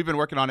for we've been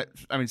working on it.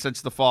 I mean,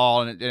 since the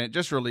fall, and it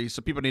just released,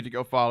 so people need to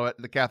go follow it.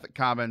 The Catholic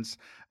Commons,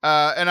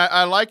 and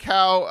I like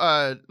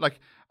how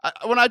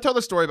when I tell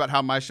the story about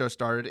how my show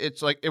started,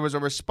 it's like it was a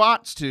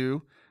response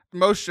to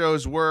most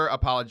shows were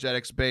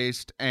apologetics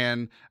based,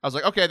 and I was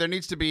like, okay, there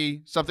needs to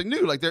be something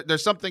new. Like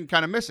there's something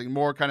kind of missing,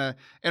 more kind of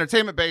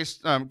entertainment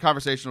based,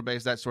 conversational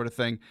based, that sort of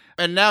thing.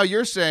 And now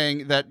you're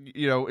saying that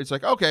it's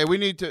like, okay, we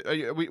need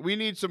to we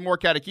need some more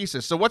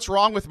catechesis. So what's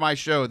wrong with my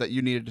show that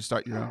you needed to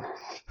start your own?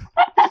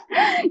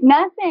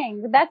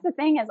 Nothing. That's the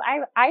thing is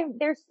I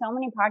there's so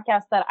many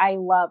podcasts that I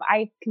love.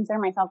 I consider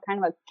myself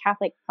kind of a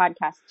Catholic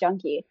podcast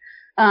junkie.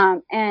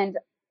 And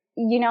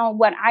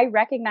what I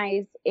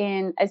recognize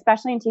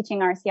especially in teaching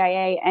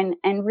RCIA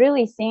and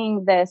really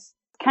seeing this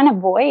kind of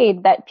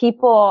void that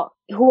people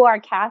who are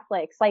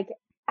Catholics, I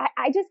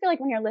just feel like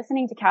when you're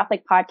listening to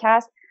Catholic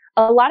podcasts,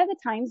 a lot of the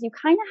times you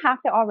kind of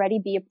have to already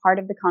be a part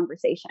of the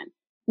conversation.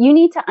 You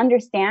need to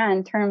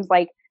understand terms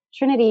like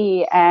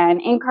Trinity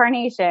and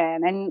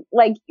incarnation and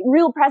like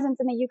real presence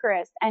in the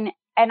Eucharist. And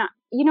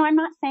I'm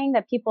not saying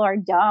that people are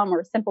dumb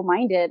or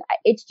simple-minded.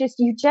 It's just,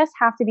 you just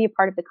have to be a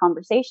part of the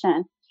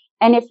conversation.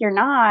 And if you're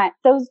not,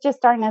 those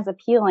just aren't as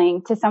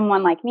appealing to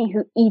someone like me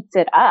who eats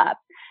it up.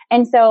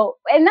 And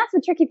that's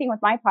the tricky thing with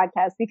my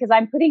podcast, because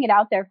I'm putting it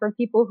out there for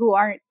people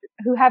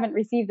who haven't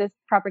received this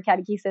proper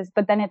catechesis,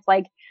 but then it's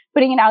like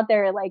putting it out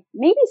there, like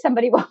maybe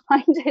somebody will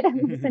find it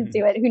and listen to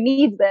it who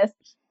needs this.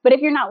 But if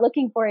you're not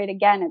looking for it,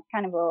 again, it's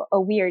kind of a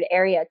weird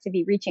area to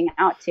be reaching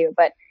out to.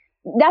 But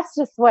that's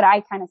just what I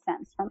kind of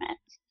sense from it.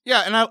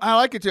 Yeah, and I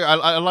like it too.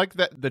 I like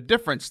that the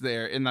difference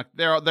there in the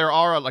there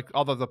are like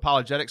all the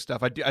apologetic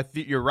stuff. I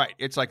think you're right.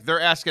 It's like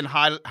they're asking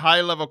high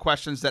level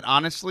questions that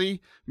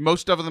honestly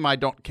most of them I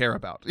don't care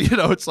about.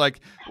 It's like,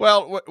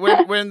 well,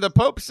 when the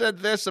Pope said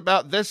this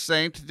about this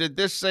saint, did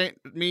this saint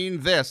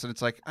mean this? And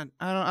it's like I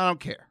don't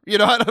care.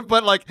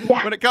 But like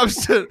when it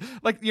comes to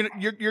like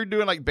you're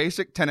doing like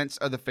basic tenets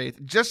of the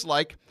faith, just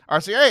like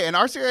RCIA, and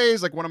RCIA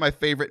is like one of my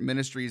favorite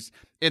ministries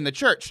in the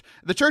church.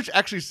 The church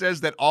actually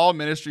says that all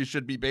ministries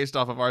should be based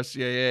off of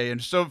RCIA,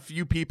 and so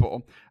few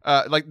people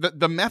like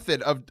the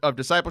method of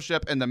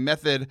discipleship and the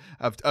method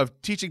of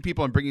teaching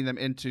people and bringing them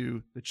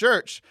into the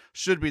church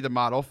should be the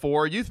model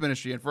for youth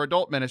ministry and for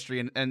adult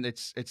ministry, and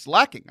it's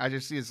lacking. I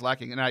just see it's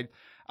lacking. And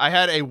I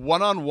had a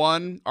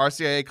one-on-one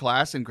RCIA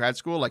class in grad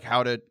school, like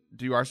how to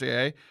do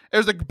RCIA. It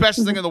was the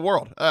best thing in the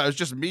world. It was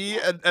just me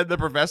and the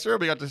professor.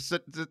 We got to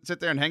sit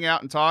there and hang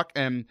out and talk.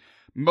 And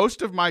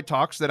most of my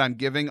talks that I'm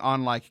giving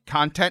on like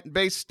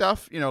content-based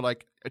stuff,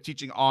 like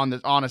teaching on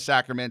a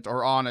sacrament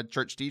or on a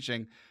church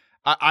teaching,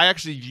 I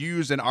actually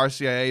use an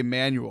RCIA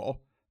manual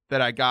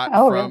that I got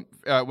from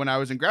when I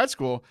was in grad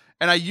school,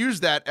 and I use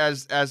that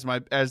as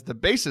the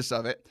basis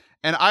of it.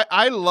 And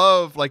I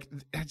love, like,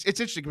 it's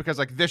interesting because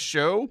like this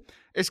show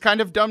is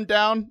kind of dumbed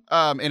down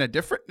in a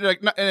different,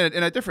 like,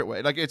 in a different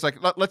way. Like, it's like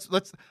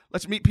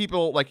let's meet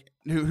people like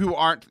who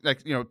aren't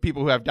like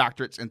people who have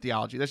doctorates in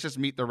theology. Let's just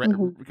meet the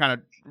kind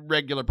of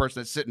regular person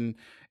that's sitting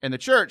in the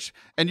church.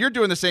 And you're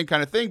doing the same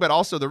kind of thing, but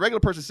also the regular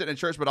person sitting in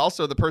church, but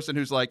also the person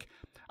who's like,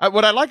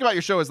 what I like about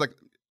your show is like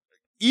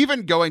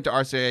even going to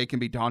RCIA can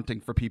be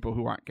daunting for people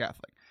who aren't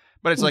Catholic.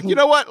 But it's like, you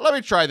know what? Let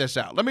me try this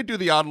out. Let me do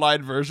the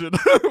online version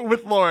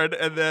with Lauren,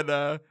 and then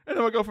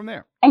we'll go from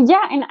there. And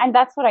and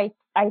that's what I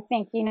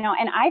think,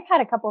 and I've had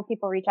a couple of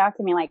people reach out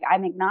to me like,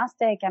 I'm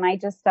agnostic and I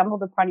just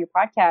stumbled upon your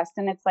podcast.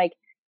 And it's like,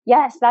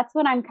 yes, that's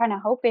what I'm kind of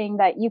hoping,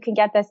 that you can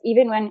get this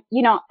even when,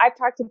 I've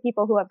talked to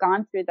people who have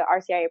gone through the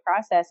RCIA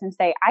process and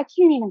say, I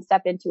can't even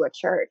step into a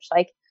church.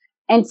 Like,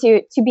 and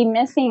to be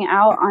missing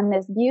out on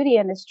this beauty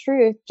and this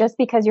truth just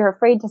because you're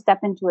afraid to step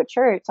into a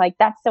church, like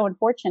that's so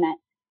unfortunate.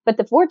 But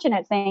the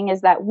fortunate thing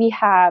is that we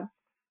have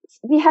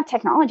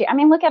technology. I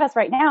mean, look at us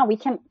right now. We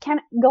can't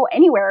go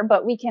anywhere,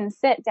 but we can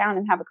sit down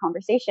and have a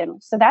conversation.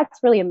 So that's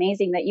really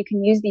amazing that you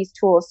can use these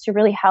tools to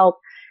really help,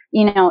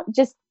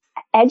 just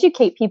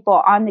educate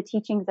people on the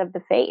teachings of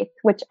the faith,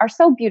 which are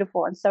so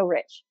beautiful and so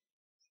rich.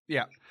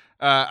 Yeah.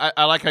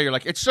 I like how you're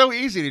like, it's so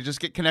easy to just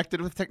get connected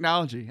with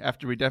technology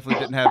after we definitely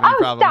didn't have any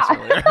problems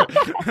earlier.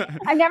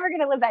 I'm never going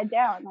to live that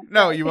down.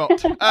 No, you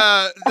won't.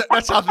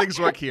 That's how things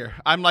work here.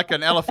 I'm like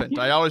an elephant.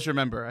 I always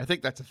remember. I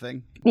think that's a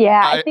thing. Yeah,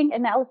 I think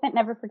an elephant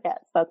never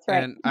forgets. That's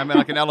right. And I'm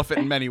like an elephant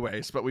in many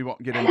ways, but we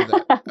won't get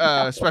into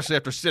that, especially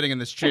after sitting in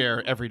this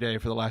chair every day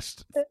for the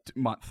last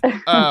month.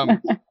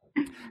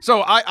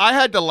 So I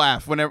had to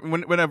laugh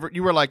whenever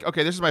you were like,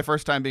 okay, this is my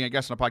first time being a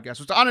guest on a podcast,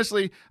 which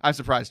honestly I'm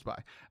surprised by.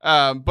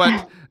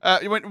 But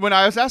when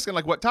I was asking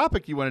like what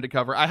topic you wanted to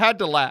cover, I had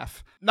to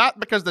laugh,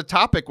 not because the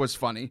topic was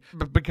funny,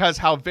 but because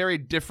how very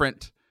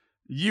different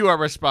you are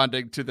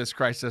responding to this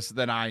crisis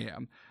than I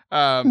am.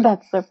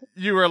 That's so.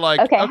 You were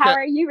like, okay, how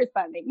are you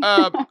responding?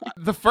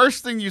 The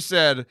first thing you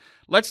said,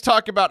 let's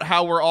talk about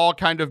how we're all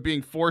kind of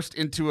being forced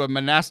into a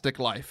monastic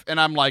life. And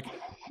I'm like,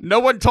 no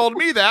one told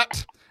me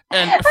that.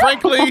 And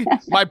frankly,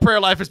 my prayer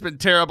life has been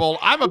terrible.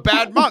 I'm a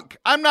bad monk.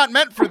 I'm not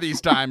meant for these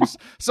times.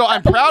 So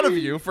I'm proud of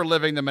you for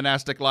living the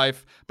monastic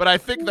life, but I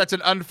think that's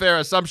an unfair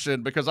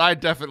assumption because I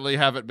definitely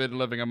haven't been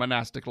living a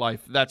monastic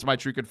life. That's my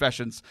true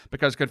confessions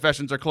because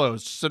confessions are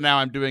closed. So now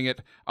I'm doing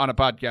it on a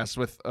podcast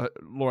with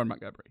Lauren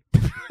Montgomery.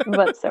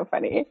 That's so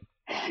funny.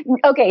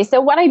 Okay,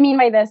 so what I mean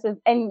by this is,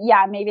 and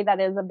yeah, maybe that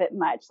is a bit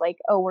much, like,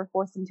 oh, we're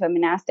forced into a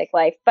monastic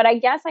life. But I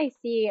guess I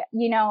see,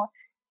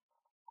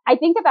 I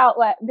think about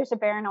what Bishop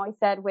Barron always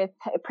said with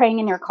praying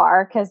in your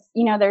car, because,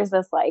 there's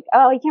this like,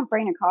 oh, you can't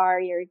pray in a car.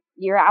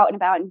 You're out and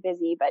about and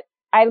busy. But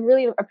I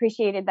really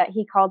appreciated that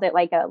he called it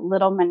like a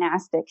little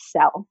monastic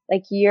cell.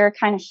 Like you're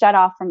kind of shut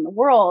off from the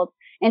world.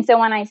 And so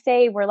when I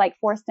say we're like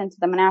forced into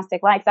the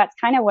monastic life, that's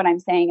kind of what I'm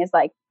saying is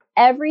like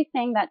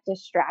everything that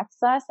distracts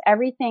us,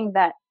 everything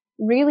that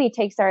really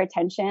takes our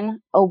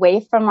attention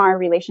away from our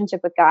relationship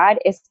with God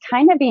is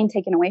kind of being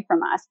taken away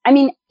from us. I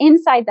mean,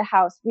 inside the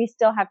house, we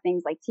still have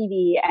things like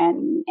TV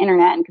and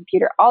internet and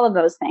computer, all of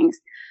those things.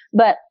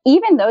 But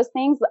even those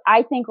things,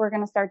 I think we're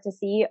going to start to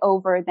see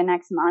over the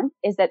next month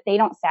is that they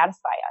don't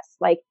satisfy us.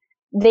 Like,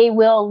 they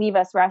will leave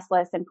us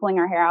restless and pulling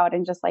our hair out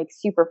and just like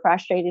super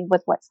frustrated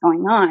with what's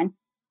going on.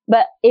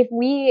 But if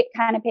we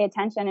kind of pay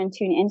attention and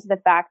tune into the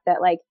fact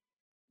that like,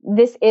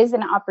 this is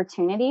an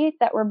opportunity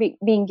that we're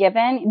being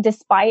given,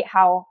 despite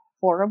how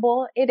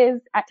horrible it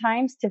is at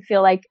times to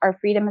feel like our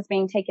freedom is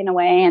being taken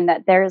away and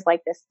that there's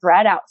like this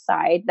threat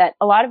outside that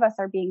a lot of us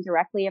are being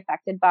directly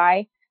affected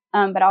by,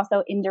 but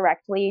also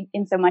indirectly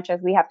in so much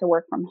as we have to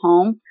work from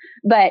home.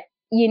 But,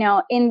 you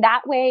know, in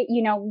that way,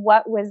 you know,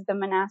 what was the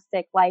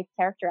monastic life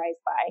characterized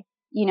by?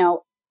 You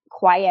know,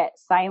 quiet,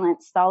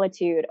 silence,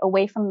 solitude,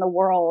 away from the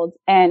world.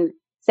 And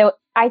so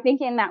I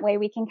think in that way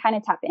we can kind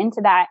of tap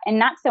into that and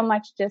not so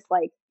much just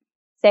like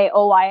say,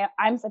 oh,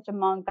 I'm such a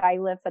monk, I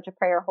live such a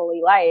prayerful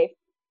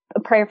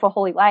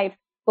holy life,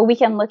 but we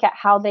can look at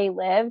how they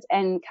lived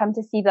and come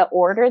to see the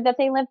order that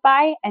they live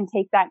by and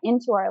take that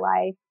into our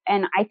life.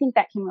 And I think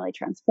that can really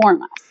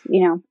transform us,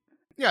 you know?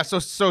 Yeah, so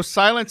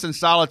silence and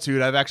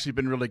solitude I've actually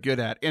been really good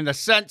at in the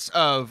sense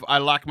of I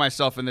lock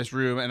myself in this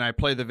room and I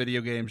play the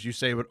video games you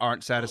say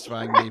aren't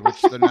satisfying me,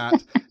 which they're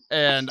not,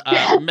 and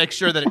make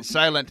sure that it's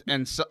silent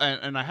and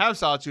I have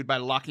solitude by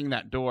locking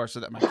that door so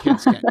that my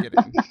kids can't get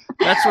in.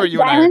 That's where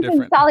you and I are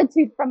different. And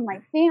solitude from my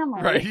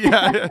family. Right,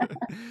 yeah.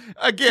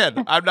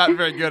 Again, I'm not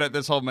very good at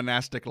this whole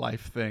monastic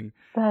life thing.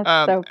 That's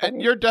so funny.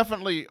 And you're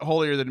definitely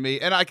holier than me,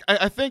 and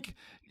I think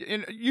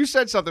you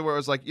said something where it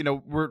was like, you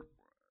know,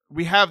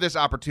 we have this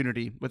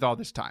opportunity with all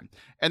this time.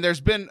 And there's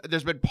been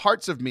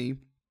parts of me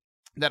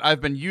that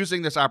I've been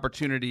using this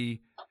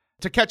opportunity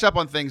to catch up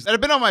on things that have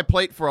been on my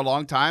plate for a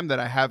long time that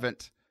I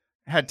haven't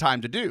had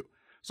time to do.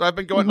 So I've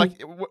been going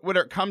like when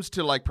it comes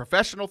to like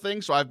professional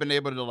things. So I've been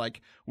able to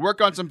like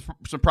work on some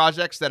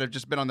projects that have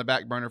just been on the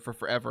back burner for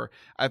forever.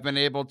 I've been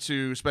able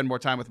to spend more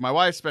time with my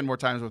wife, spend more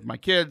time with my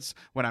kids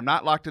when I'm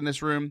not locked in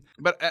this room.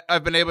 But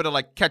I've been able to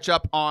like catch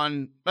up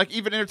on like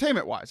even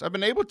entertainment wise. I've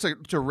been able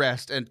to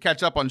rest and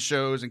catch up on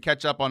shows and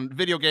catch up on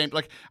video games.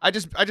 Like I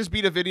just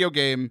beat a video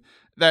game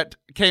that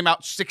came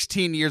out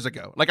 16 years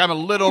ago. Like I'm a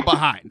little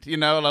behind, you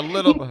know, a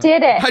little. You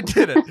did it. I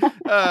did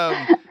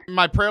it.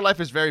 My prayer life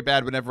is very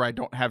bad whenever I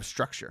don't have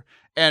structure.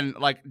 And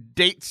like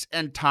dates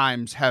and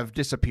times have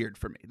disappeared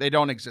for me. They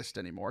don't exist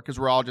anymore because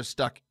we're all just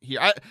stuck here.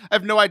 I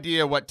have no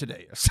idea what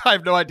today is. I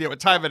have no idea what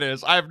time it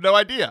is. I have no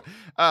idea.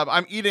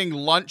 I'm eating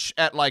lunch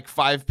at like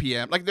 5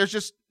 p.m. Like there's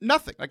just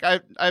nothing. Like I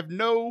have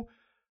no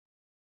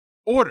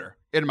order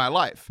in my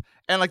life.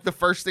 And like the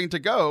first thing to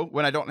go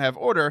when I don't have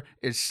order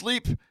is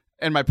sleep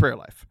and my prayer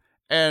life.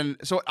 And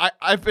so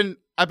I've been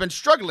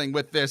struggling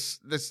with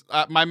this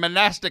my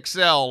monastic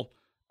cell.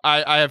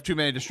 I have too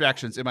many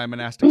distractions in my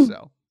monastic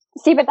cell.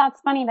 See, but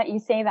that's funny that you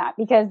say that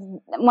because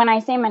when I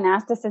say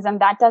monasticism,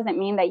 that doesn't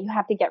mean that you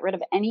have to get rid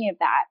of any of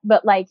that.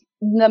 But like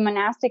the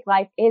monastic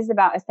life is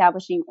about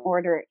establishing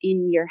order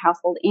in your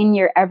household, in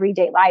your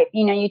everyday life.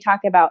 You know, you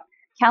talk about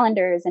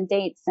calendars and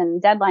dates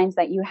and deadlines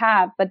that you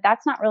have, but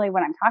that's not really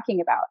what I'm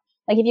talking about.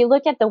 Like if you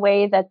look at the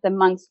way that the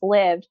monks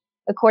lived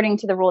according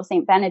to the rule of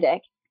St.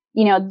 Benedict,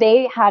 you know,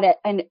 they had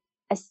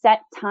a set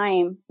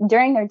time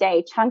during their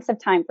day, chunks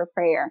of time for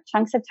prayer,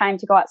 chunks of time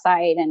to go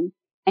outside and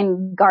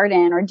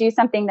garden or do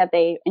something that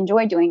they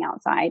enjoy doing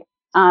outside,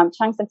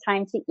 chunks of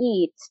time to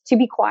eat, to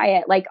be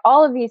quiet. Like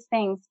all of these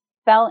things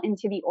fell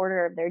into the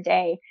order of their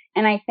day.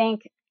 And I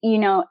think, you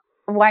know,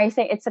 why I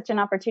say it's such an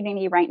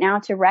opportunity right now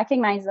to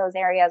recognize those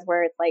areas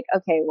where it's like,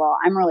 okay, well,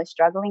 I'm really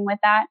struggling with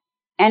that.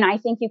 And I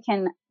think you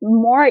can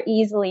more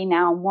easily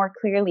now, more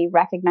clearly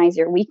recognize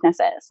your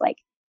weaknesses. Like,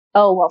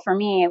 oh, well, for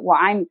me,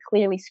 I'm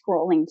clearly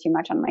scrolling too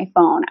much on my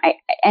phone.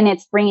 And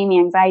it's bringing me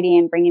anxiety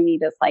and bringing me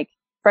this like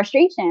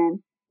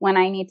frustration when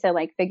I need to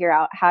like figure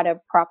out how to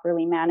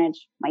properly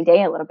manage my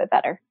day a little bit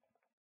better.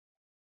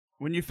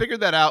 When you figure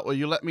that out, will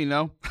you let me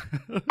know?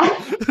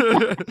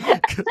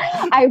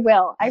 I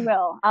will.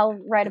 I'll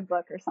write a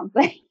book or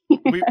something.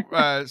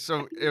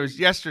 So it was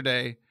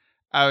yesterday.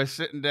 I was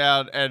sitting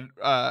down and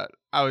I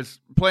was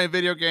playing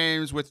video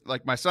games with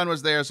like my son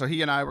was there. So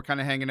he and I were kind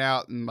of hanging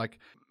out and like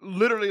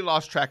literally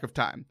lost track of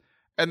time.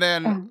 And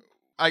then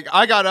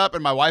I got up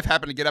and my wife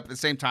happened to get up at the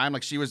same time.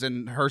 Like she was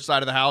in her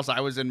side of the house.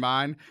 I was in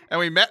mine. And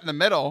we met in the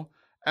middle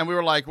and we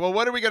were like, well,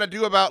 what are we going to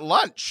do about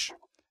lunch?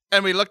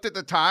 And we looked at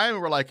the time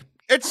and we're like,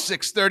 it's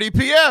 6:30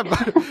 p.m.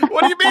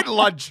 What do you mean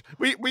lunch?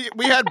 We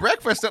had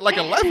breakfast at like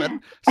 11.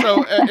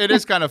 So it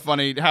is kind of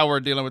funny how we're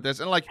dealing with this.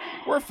 And like,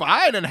 we're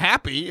fine and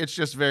happy. It's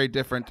just very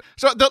different.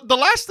 So the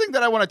last thing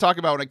that I want to talk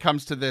about when it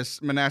comes to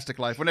this monastic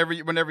life, whenever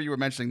you were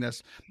mentioning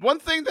this, one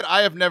thing that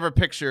I have never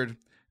pictured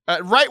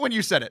Right when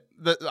you said it,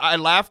 I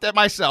laughed at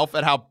myself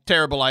at how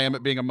terrible I am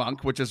at being a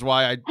monk, which is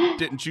why I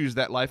didn't choose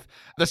that life.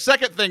 The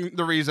second thing,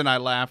 the reason I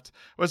laughed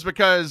was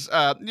because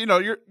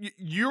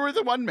you were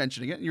the one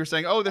mentioning it. You were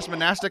saying, "Oh, this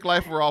monastic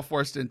life we're all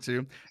forced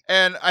into,"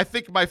 and I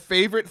think my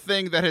favorite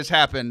thing that has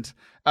happened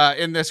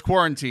in this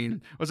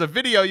quarantine was a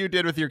video you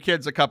did with your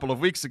kids a couple of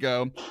weeks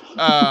ago.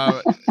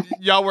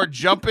 Y'all were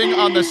jumping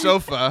on the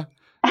sofa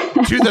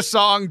to the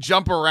song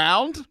 "Jump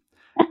Around."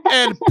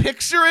 And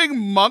picturing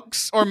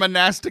monks or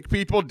monastic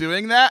people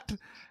doing that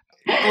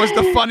was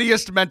the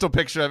funniest mental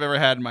picture I've ever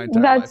had in my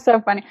entire life. That's so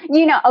funny.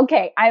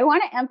 Okay, I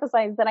want to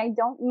emphasize that I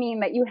don't mean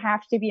that you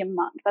have to be a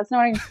monk. That's not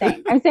what I'm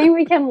saying. I'm saying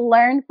we can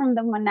learn from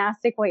the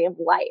monastic way of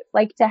life,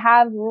 like to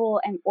have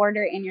rule and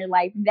order in your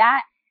life.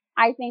 That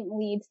I think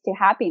leads to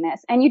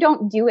happiness. And you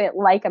don't do it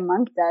like a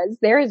monk does.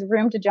 There is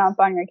room to jump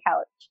on your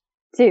couch,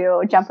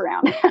 to jump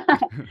around.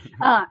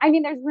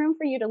 There's room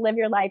for you to live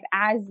your life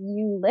as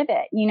you live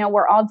it.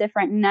 We're all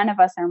different. None of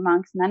us are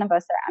monks. I'm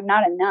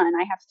not a nun.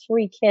 I have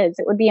 3 kids.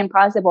 It would be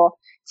impossible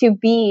to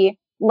be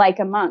like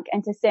a monk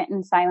and to sit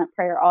in silent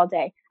prayer all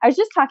day. I was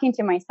just talking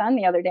to my son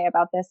the other day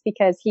about this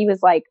because he was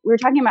like, we were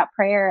talking about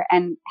prayer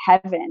and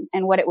heaven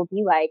and what it would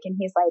be like. And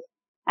he's like,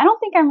 I don't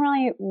think I'm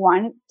really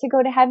want to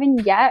go to heaven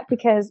yet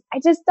because I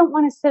just don't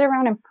want to sit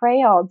around and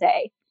pray all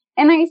day.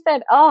 And I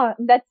said, oh,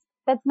 that's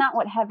not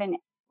what heaven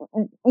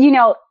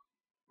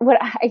what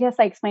I guess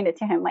I explained it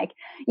to him, like,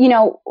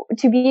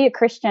 to be a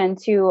Christian,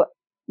 to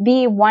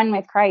be one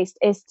with Christ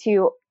is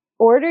to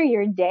order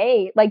your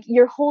day, like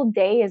your whole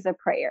day is a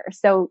prayer.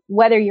 So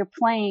whether you're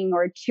playing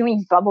or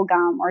chewing bubble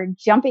gum or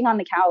jumping on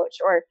the couch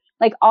or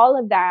like all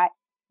of that,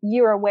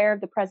 you're aware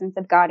of the presence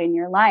of God in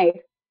your life.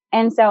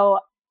 And so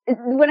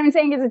what I'm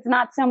saying is it's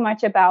not so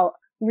much about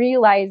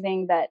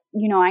realizing that,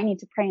 I need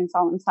to pray in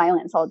solemn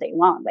silence all day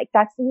long. Like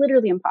that's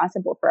literally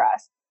impossible for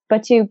us.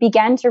 But to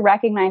begin to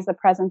recognize the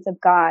presence of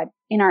God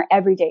in our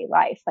everyday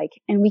life,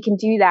 and we can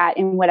do that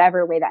in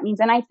whatever way that means.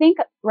 And I think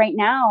right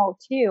now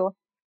too,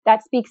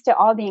 that speaks to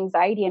all the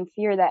anxiety and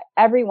fear that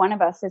every one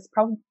of us is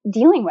probably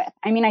dealing with.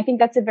 I think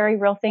that's a very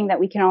real thing that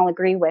we can all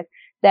agree with,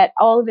 that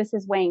all of this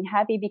is weighing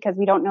heavy because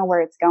we don't know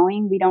where it's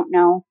going. We don't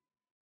know,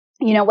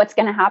 what's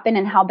going to happen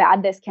and how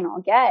bad this can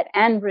all get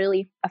and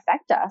really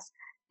affect us.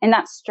 And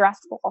that's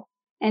stressful.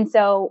 And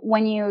so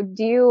when you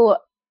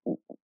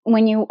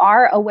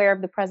are aware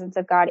of the presence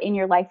of God in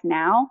your life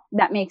now,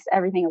 that makes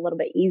everything a little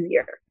bit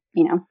easier,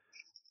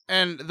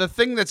 And the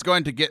thing that's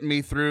going to get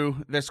me through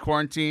this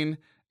quarantine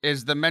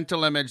is the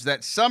mental image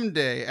that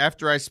someday,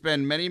 after I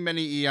spend many,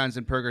 many eons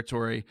in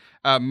purgatory,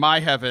 my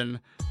heaven,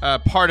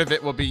 part of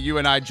it will be you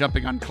and I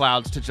jumping on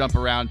clouds to jump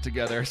around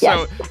together.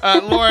 Yes. So,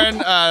 Lauren,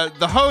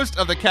 the host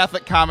of the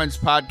Catholic Commons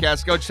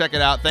podcast, go check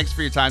it out. Thanks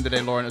for your time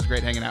today, Lauren. It was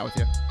great hanging out with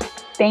you.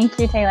 Thank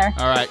you, Taylor.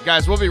 All right,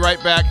 guys, we'll be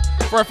right back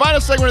for our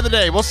final segment of the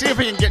day. We'll see if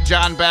we can get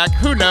John back.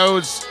 Who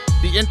knows?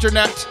 The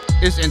internet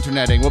is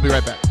interneting. We'll be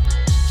right back.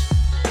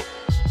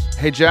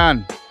 Hey,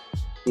 John.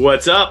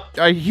 What's up?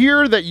 I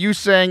hear that you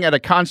sang at a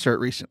concert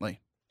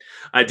recently.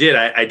 I did.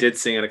 I did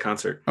sing at a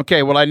concert.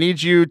 Okay, well, I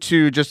need you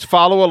to just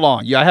follow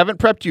along. Yeah, I haven't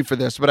prepped you for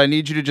this, but I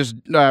need you to just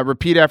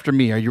repeat after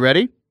me. Are you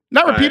ready?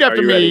 Not repeat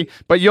after me, ready?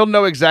 But you'll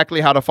know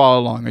exactly how to follow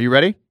along. Are you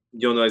ready?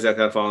 You'll know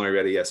exactly how to follow along. Are you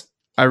ready? Yes.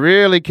 I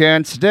really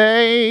can't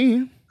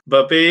stay.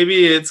 But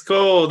baby, it's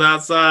cold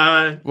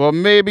outside. Well,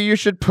 maybe you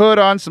should put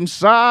on some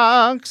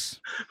socks.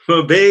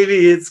 But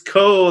baby, it's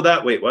cold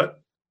out. Wait,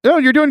 what? No,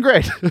 you're doing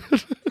great.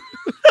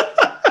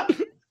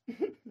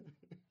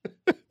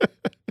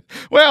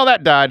 Well,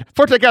 that died.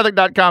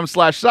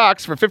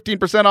 ForteCatholic.com/socks for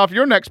 15% off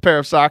your next pair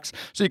of socks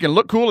so you can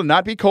look cool and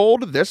not be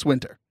cold this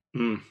winter.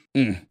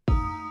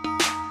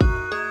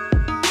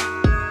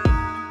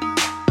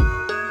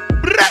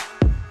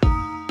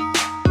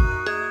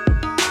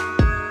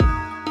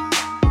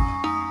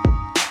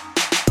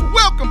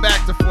 Welcome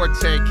back to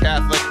Forte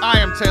Catholic. I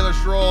am Taylor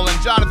Schroll,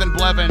 and Jonathan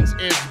Blevins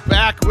is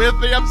back with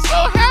me. I'm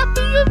so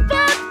happy you're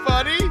back,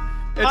 buddy.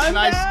 I'm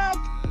nice. Back.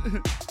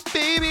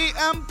 Baby,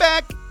 I'm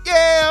back.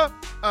 Yeah.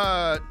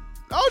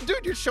 Oh,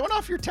 dude, you're showing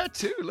off your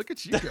tattoo. Look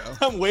at you go.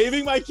 I'm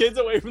waving my kids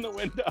away from the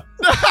window.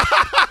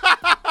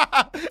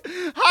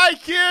 Hi,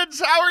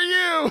 kids. How are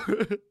you?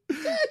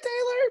 Yeah,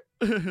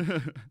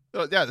 Taylor.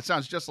 Oh, yeah, that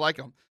sounds just like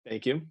them.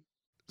 Thank you.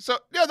 So,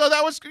 yeah, though,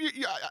 that was,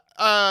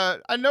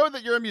 I know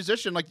that you're a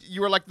musician. Like,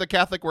 you were like the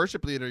Catholic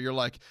worship leader. You're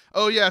like,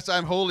 oh, yes,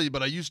 I'm holy,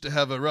 but I used to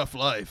have a rough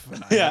life.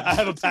 I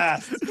have a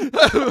past.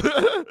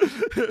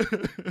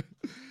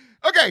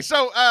 Okay,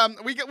 so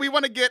we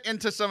want to get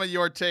into some of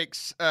your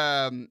takes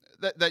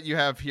that you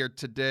have here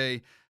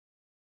today.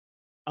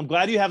 I'm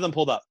glad you have them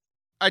pulled up.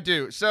 I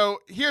do. So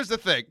here's the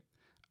thing.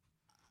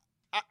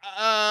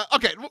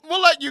 Okay,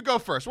 we'll let you go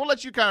first. We'll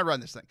let you kind of run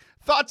this thing.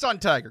 Thoughts on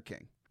Tiger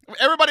King?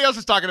 Everybody else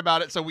is talking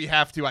about it, so we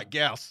have to, I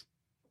guess.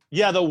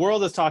 Yeah, the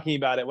world is talking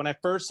about it. When I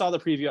first saw the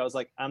preview, I was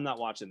like, I'm not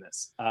watching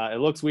this. It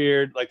looks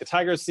weird. Like, the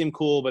tigers seem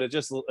cool, but it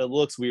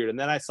looks weird. And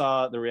then I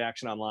saw the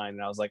reaction online,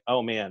 and I was like,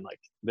 oh, man, like,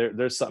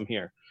 there's something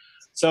here.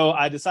 So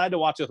I decided to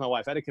watch it with my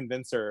wife. I had to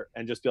convince her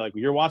and just be like,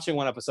 you're watching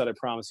one episode. I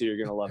promise you, you're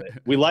going to love it.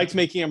 We liked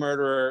Making a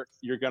Murderer.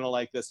 You're going to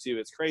like this too.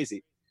 It's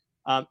crazy.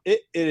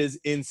 It is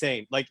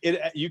insane. Like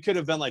you could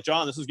have been like,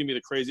 John, this is going to be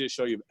the craziest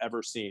show you've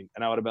ever seen.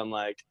 And I would have been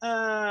like,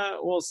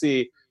 we'll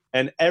see.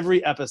 And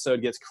every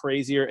episode gets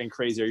crazier and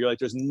crazier. You're like,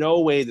 there's no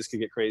way this could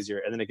get crazier.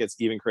 And then it gets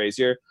even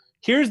crazier.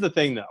 Here's the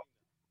thing though.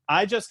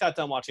 I just got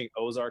done watching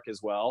Ozark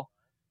as well.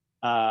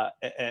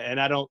 And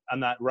I'm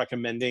not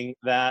recommending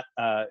that,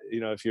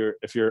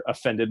 if you're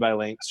offended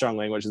by strong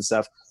language and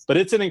stuff, but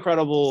it's an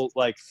incredible,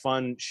 like,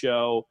 fun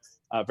show,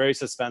 very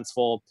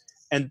suspenseful.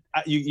 And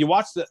you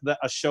watch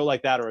a show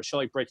like that, or a show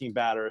like Breaking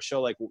Bad, or a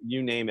show like,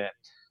 you name it,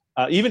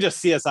 even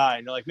just CSI,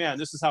 and you're like, man,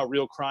 this is how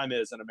real crime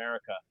is in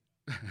America.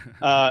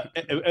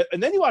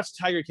 And then you watch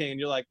Tiger King and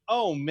you're like,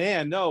 oh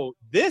man, no,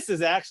 this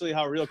is actually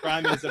how real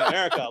crime is in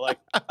America. Like,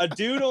 a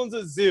dude owns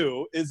a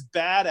zoo, is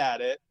bad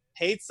at it,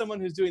 hates someone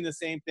who's doing the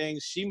same thing.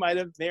 She may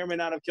or may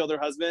not have killed her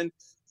husband,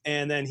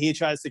 and then he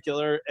tries to kill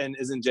her and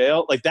is in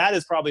jail. Like, that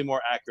is probably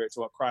more accurate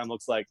to what crime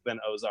looks like than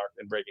Ozark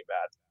and Breaking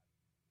Bad.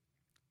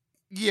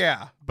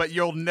 Yeah, but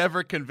you'll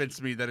never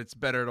convince me that it's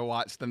better to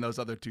watch than those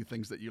other two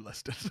things that you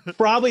listed.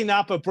 Probably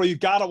not, but bro, you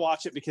gotta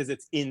watch it because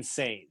it's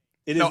insane.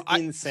 It is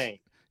insane.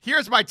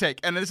 Here's my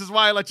take, and this is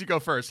why I let you go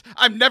first.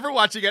 I'm never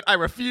watching it. I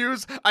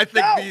refuse. I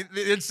think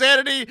the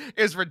insanity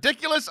is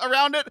ridiculous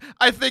around it.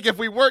 I think if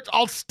we weren't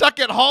all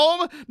stuck at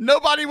home,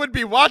 nobody would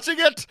be watching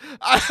it.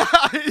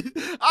 I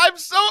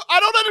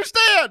don't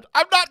understand.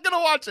 I'm not going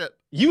to watch it.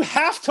 You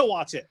have to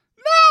watch it.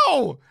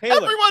 No!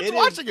 Everyone's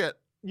watching it.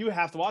 You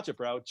have to watch it,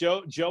 bro.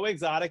 Joe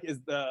Exotic is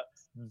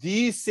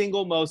the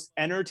single most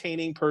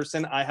entertaining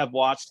person I have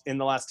watched in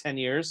the last 10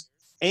 years,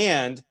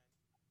 and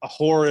a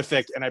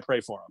horrific, and I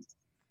pray for him.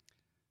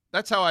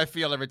 That's how I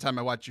feel every time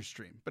I watch your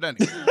stream. But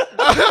anyway.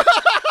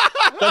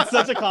 That's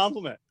such a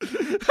compliment.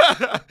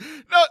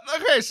 No,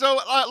 okay, so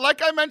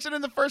like I mentioned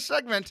in the first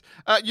segment,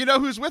 you know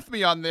who's with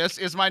me on this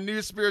is my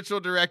new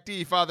spiritual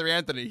directee, Father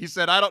Anthony. He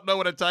said, I don't know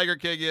what a Tiger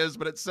King is,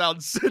 but it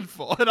sounds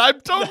sinful. And I'm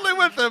totally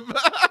with him.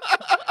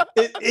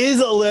 It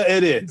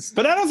is.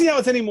 But I don't see how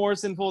it's any more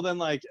sinful than,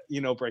 like,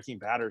 Breaking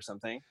Bad or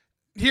something.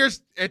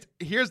 Here's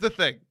the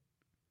thing.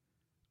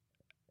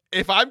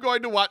 If I'm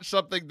going to watch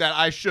something that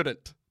I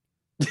shouldn't,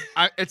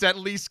 it's at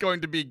least going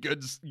to be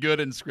good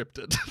and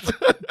scripted.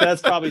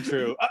 That's probably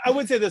true. I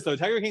would say this though: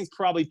 Tiger King's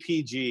probably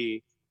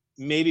PG,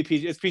 maybe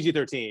PG. It's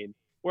PG-13.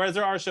 Whereas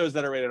there are shows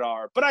that are rated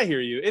R. But I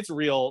hear you; it's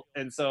real,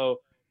 and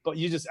so. But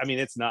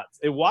it's nuts.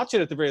 Watch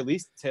it at the very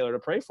least, Taylor, to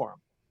pray for him.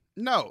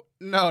 No.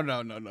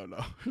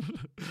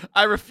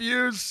 I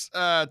refuse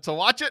to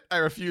watch it. I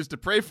refuse to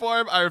pray for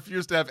him. I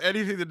refuse to have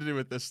anything to do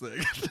with this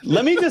thing.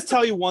 Let me just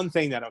tell you one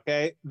thing then,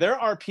 okay? There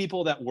are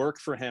people that work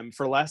for him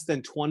for less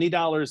than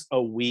 $20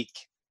 a week,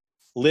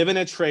 live in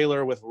a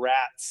trailer with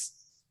rats,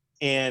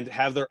 and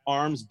have their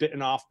arms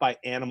bitten off by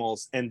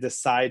animals and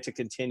decide to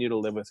continue to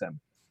live with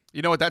him.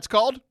 You know what that's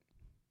called?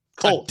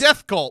 Cult. A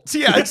death cult.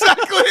 Yeah,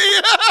 exactly.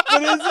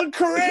 But it's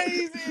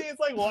crazy. It's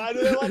like, why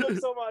do they love him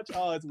so much?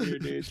 Oh, it's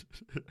weird, dude.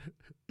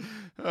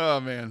 Oh,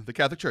 man. The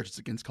Catholic Church is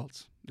against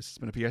cults. This has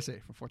been a PSA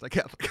from Forte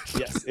Catholic.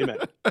 Yes, amen.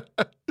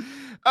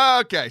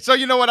 Okay, so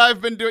you know what I've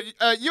been doing?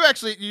 You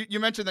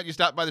mentioned that you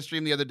stopped by the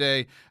stream the other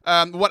day.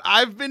 What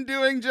I've been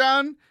doing,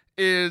 John,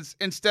 is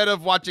instead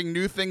of watching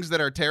new things that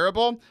are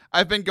terrible,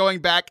 I've been going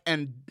back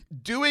and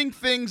doing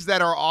things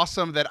that are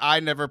awesome that I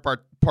never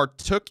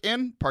partook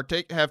in.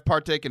 Partook.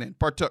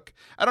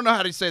 I don't know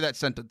how to say that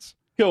sentence.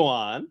 Go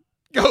on.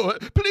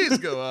 Please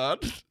go on.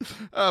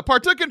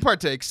 Partook and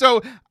partake.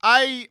 So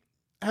I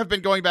have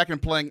been going back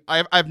and playing.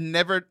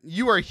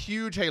 You are a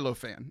huge Halo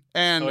fan,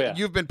 and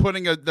you've been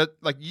putting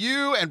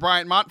you and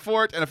Bryant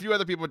Montfort and a few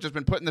other people have just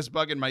been putting this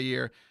bug in my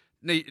ear.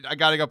 I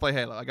got to go play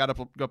Halo.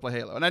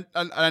 And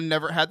I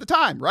never had the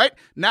time, right?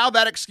 Now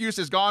that excuse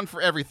is gone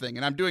for everything,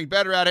 and I'm doing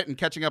better at it and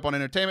catching up on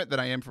entertainment than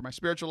I am for my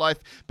spiritual life,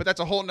 but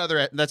that's a whole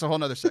nother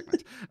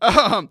segment.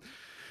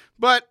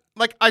 But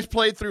like, I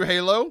played through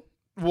Halo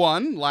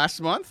 1 last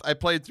month. I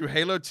played through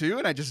Halo 2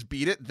 and I just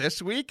beat it this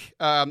week.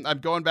 I'm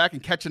going back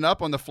and catching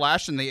up on the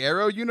Flash and the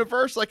Arrow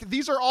universe. Like,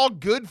 these are all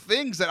good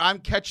things that I'm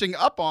catching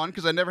up on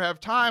because I never have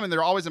time and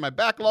they're always in my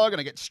backlog, and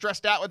I get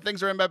stressed out when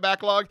things are in my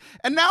backlog.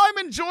 And now I'm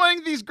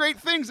enjoying these great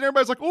things, and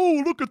everybody's like,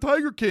 oh, look at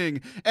Tiger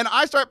King. And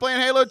I start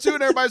playing Halo 2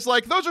 and everybody's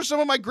like, those are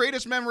some of my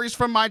greatest memories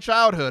from my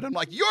childhood. I'm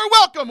like, you're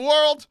welcome,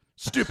 world,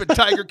 stupid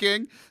Tiger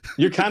King.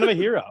 You're kind of a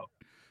hero.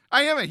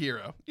 I am a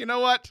hero. You know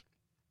what?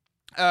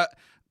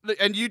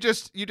 And you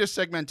just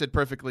segmented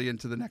perfectly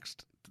into the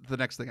next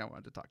thing I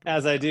wanted to talk about.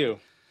 As I do.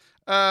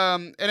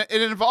 And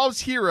it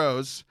involves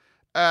heroes.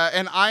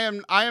 And I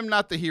am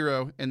not the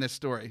hero in this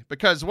story,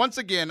 because once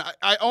again,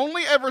 I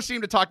only ever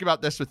seem to talk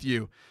about this with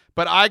you,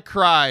 but I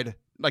cried,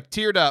 like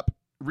teared up,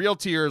 real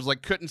tears,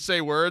 like couldn't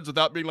say words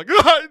without being like,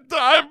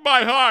 I have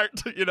my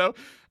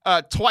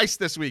heart, twice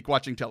this week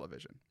watching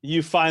television.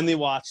 You finally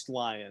watched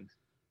Lion.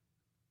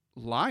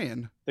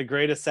 Lion? The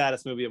greatest,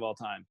 saddest movie of all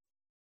time.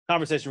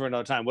 Conversation for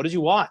another time. What did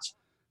you watch?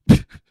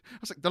 I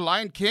was like, The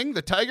Lion King,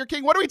 the Tiger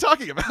King. What are we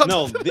talking about?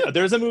 No,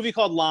 there's a movie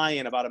called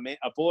Lion about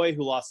a boy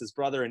who lost his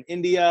brother in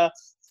India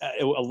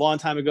a long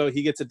time ago.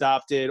 He gets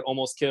adopted,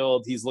 almost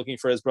killed. He's looking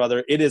for his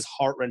brother. It is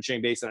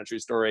heart-wrenching, based on a true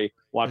story.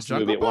 Watch the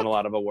movie. It won a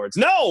lot of awards.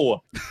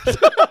 No!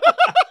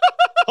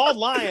 Called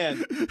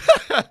Lion.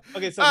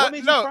 Okay, so what made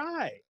you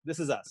cry? This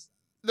Is Us.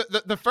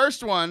 The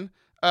first one,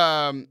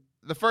 and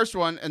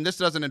this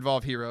doesn't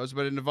involve heroes,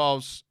 but it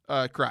involves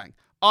crying.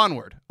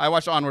 Onward. I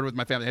watched Onward with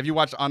my family. Have you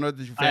watched Onward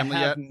with your family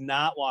yet? I have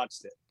not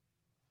watched it.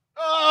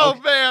 Oh,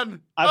 okay.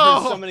 Man. I've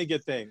heard so many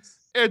good things.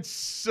 It's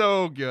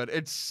so good.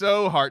 It's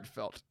so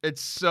heartfelt.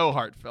 It's so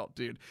heartfelt,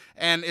 dude.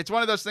 And it's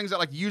one of those things that,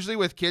 like, usually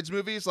with kids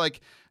movies,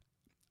 like,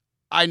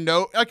 I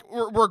know, like,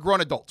 we're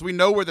grown adults. We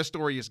know where the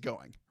story is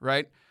going,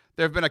 right?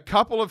 There have been a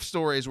couple of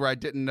stories where I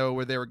didn't know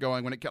where they were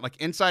going when it came, like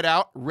Inside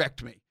Out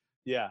wrecked me.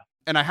 Yeah.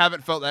 And I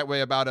haven't felt that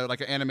way about an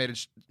animated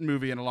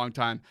movie in a long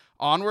time.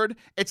 Onward,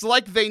 it's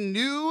like they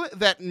knew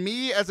that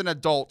me as an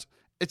adult,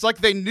 it's like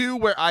they knew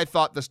where I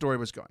thought the story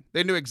was going.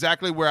 They knew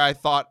exactly where I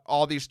thought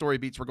all these story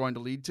beats were going to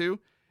lead to.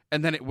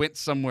 And then it went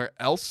somewhere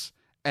else,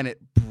 and it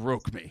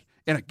broke me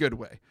in a good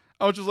way.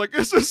 I was just like,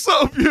 this is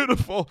so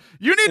beautiful.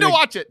 You need to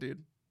watch it,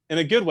 dude. In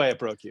a good way, it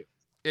broke you.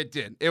 It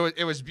did.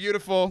 It was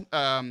beautiful.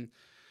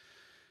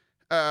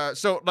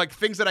 So like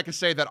things that I can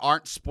say that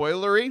aren't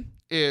spoilery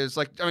is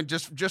like, I mean,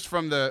 just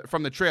from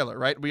the trailer,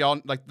 right? We all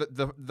like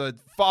the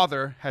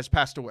father has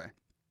passed away.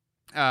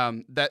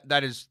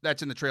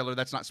 That's in the trailer.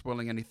 That's not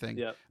spoiling anything.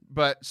 Yeah.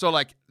 But so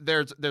like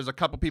there's a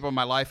couple people in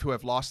my life who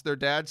have lost their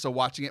dad. So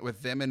watching it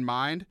with them in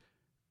mind,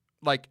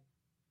 like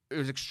it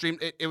was extreme.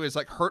 It was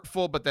like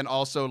hurtful, but then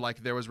also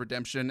like there was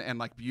redemption and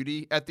like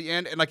beauty at the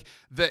end. And like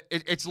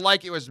it's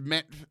like it was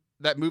meant,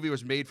 that movie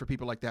was made for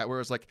people like that, where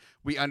it was like,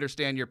 we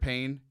understand your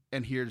pain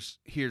and here's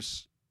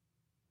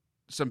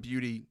some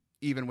beauty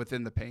even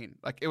within the pain.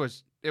 Like it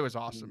was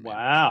awesome. Man.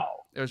 Wow.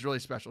 It was really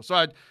special. So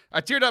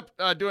I teared up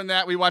doing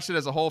that. We watched it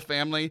as a whole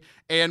family,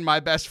 and my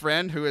best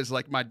friend, who is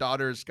like my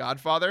daughter's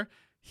godfather,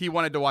 he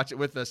wanted to watch it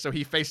with us. So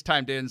he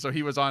FaceTimed in. So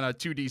he was on a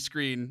 2D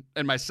screen,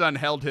 and my son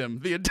held him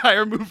the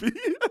entire movie.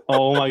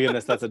 Oh my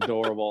goodness. That's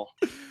adorable.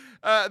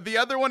 The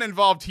other one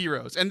involved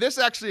heroes. And this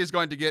actually is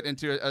going to get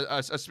into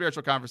a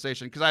spiritual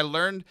conversation, because I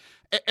learned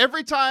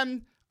every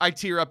time I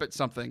tear up at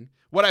something,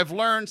 what I've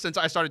learned since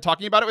I started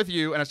talking about it with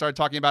you and I started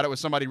talking about it with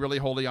somebody really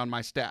holy on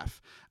my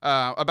staff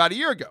about a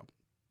year ago.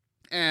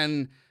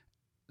 And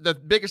the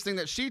biggest thing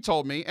that she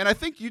told me, and I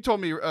think you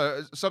told me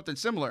something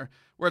similar,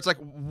 where it's like,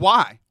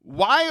 why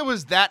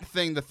was that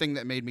thing the thing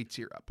that made me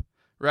tear up,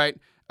 right?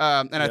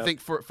 And yep. I think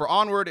for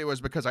Onward, it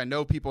was because I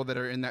know people that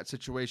are in that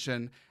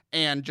situation,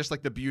 and just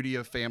like the beauty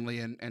of family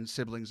and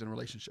siblings and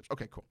relationships.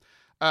 Okay, cool.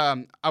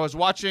 I was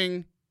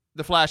watching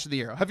The Flash and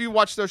the Arrow. Have you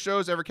watched those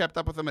shows? Ever kept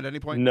up with them at any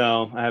point?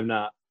 No, I have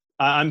not.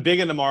 I'm big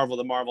into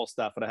the Marvel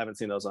stuff, but I haven't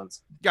seen those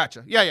ones.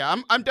 Gotcha. Yeah.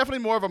 I'm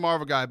definitely more of a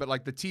Marvel guy, but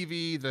like the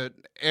TV, the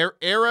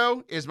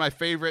Arrow is my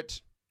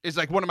favorite. Is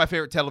like one of my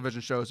favorite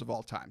television shows of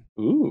all time.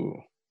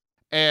 Ooh.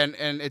 And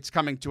it's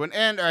coming to an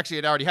end, or actually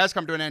it already has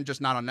come to an end, just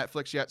not on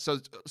Netflix yet. So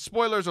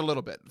spoilers a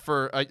little bit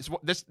for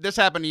this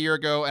happened a year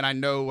ago, and I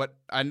know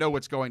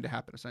what's going to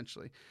happen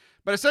essentially.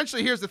 But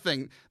essentially, here's the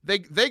thing: they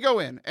go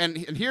in, and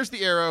here's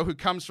the Arrow, who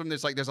comes from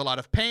this, like, there's a lot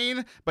of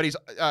pain, but he's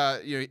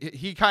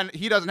he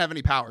doesn't have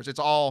any powers. It's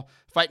all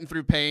fighting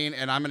through pain,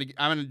 and I'm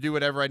gonna do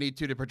whatever I need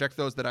to protect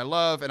those that I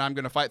love, and I'm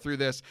gonna fight through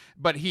this.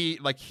 But he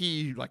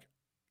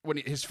when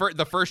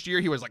the first year,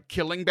 he was like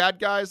killing bad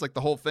guys, like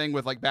the whole thing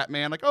with like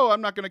Batman, like, oh,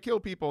 I'm not gonna kill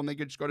people, and they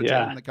could just go to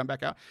jail and they come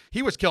back out.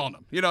 He was killing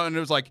them, and it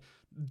was like,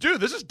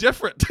 dude, this is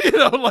different,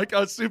 like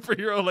a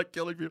superhero like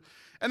killing people.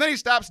 And then he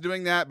stops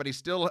doing that, but he's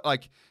still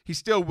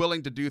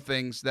willing to do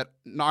things that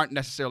aren't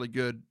necessarily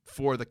good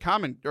for the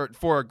common or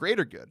for a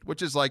greater good,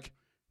 which is like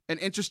an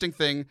interesting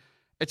thing.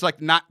 It's like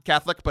not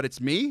Catholic, but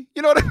it's me.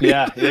 You know what I mean?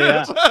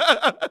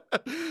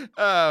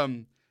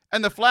 Yeah.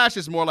 And the Flash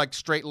is more like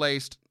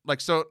straight-laced.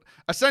 Like, so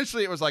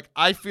essentially it was like,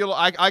 I feel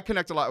I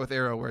connect a lot with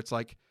Arrow, where it's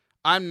like,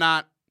 I'm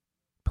not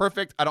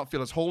perfect. I don't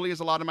feel as holy as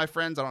a lot of my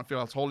friends. I don't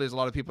feel as holy as a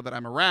lot of people that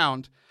I'm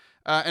around.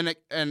 And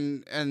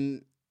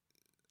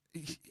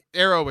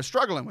Arrow was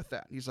struggling with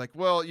that. He's like,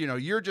 well,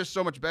 you're just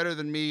so much better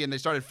than me. And they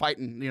started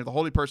fighting, the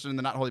holy person and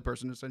the not holy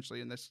person,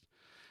 essentially, in this.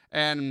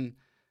 And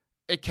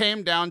it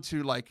came down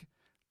to like,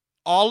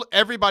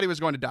 everybody was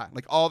going to die.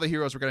 Like, all the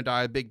heroes were going to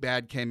die. A big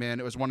bad came in.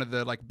 It was one of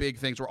the like big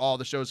things where all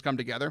the shows come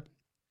together.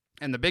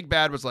 And the big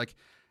bad was like,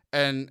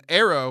 and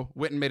Arrow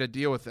went and made a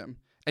deal with him.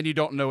 And you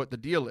don't know what the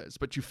deal is,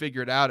 but you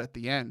figure it out at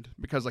the end,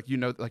 because like,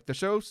 like the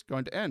show's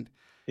going to end.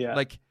 Yeah.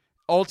 Like,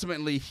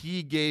 ultimately,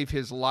 he gave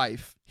his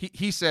life.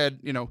 He said,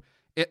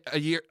 a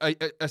year.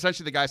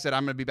 Essentially, the guy said,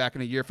 "I'm going to be back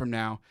in a year from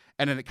now,"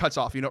 and then it cuts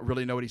off. You don't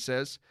really know what he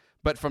says,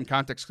 but from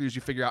context clues,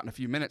 you figure out in a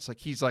few minutes. Like,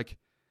 he's like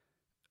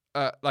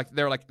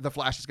they're like, the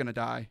Flash is going to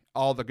die.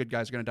 All the good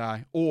guys are going to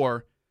die.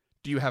 Or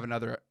do you have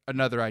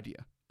another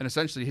idea? And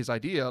essentially, his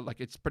idea,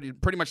 like, it's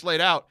pretty much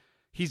laid out.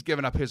 He's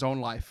given up his own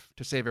life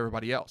to save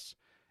everybody else.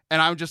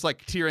 And I'm just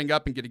like tearing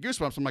up and getting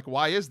goosebumps. I'm like,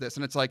 why is this?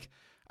 And it's like,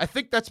 I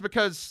think that's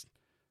because,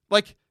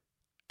 like,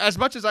 as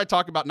much as I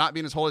talk about not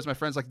being as holy as my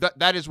friends, like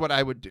that is what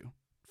I would do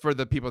for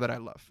the people that I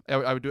love.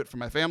 I would do it for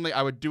my family.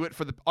 I would do it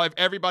for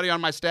everybody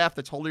on my staff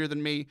that's holier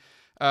than me.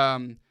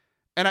 And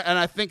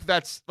I think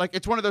that's like,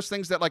 it's one of those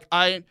things that like,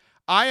 I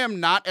am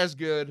not as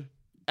good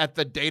at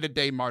the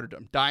day-to-day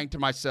martyrdom, dying to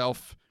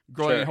myself,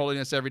 growing in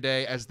holiness every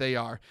day as they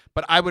are,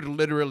 but I would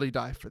literally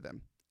die for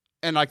them.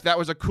 And like, that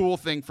was a cool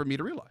thing for me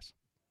to realize.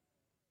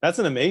 That's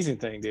an amazing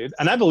thing, dude.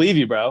 And I believe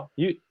you, bro.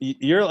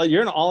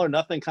 You're an all or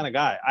nothing kind of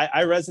guy.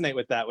 I resonate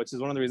with that, which is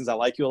one of the reasons I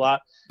like you a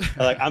lot.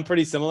 Like, I'm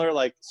pretty similar,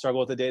 like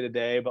struggle with the day to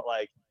day, but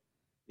like,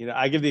 you know,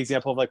 I give the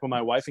example of like when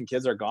my wife and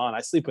kids are gone,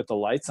 I sleep with the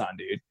lights on,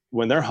 dude.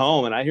 When they're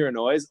home and I hear a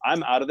noise,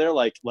 I'm out of there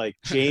like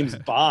James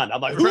Bond. I'm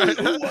like, who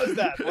was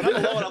that? When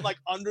I'm alone, I'm like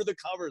under the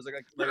covers, like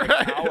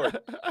a coward.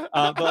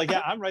 But like,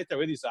 yeah, I'm right there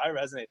with you, so I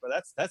resonate.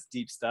 But that's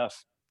deep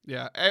stuff.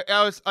 Yeah,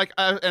 I was like,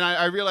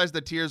 I realized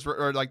the tears were,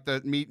 or like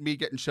the me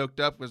getting choked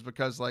up was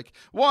because like,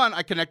 one,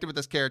 I connected with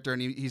this character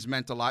and he's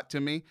meant a lot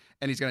to me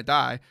and he's gonna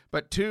die.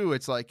 But two,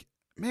 it's like,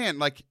 man,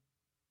 like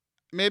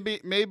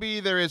maybe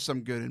there is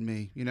some good in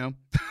me, you know?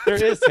 There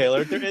is,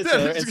 Taylor. There is,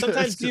 Taylor. And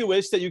sometimes do you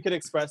wish that you could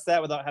express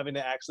that without having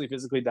to actually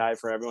physically die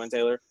for everyone,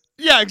 Taylor?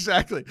 Yeah,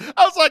 exactly.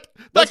 I was like,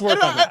 let's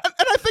work on that.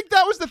 And I think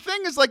that was the thing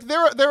is like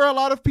there are a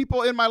lot of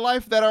people in my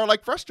life that are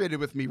like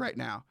frustrated with me right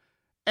now,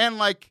 and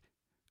like,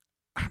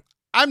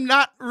 I'm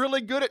not really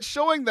good at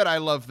showing that I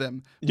love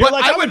them. You're but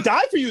like, I would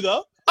die for you,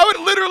 though. I would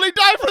literally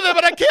die for them,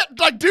 and I can't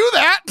like do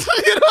that.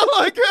 You know,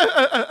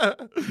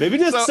 like maybe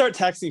just start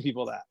texting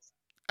people that.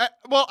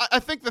 Well, I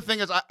think the thing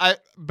is, I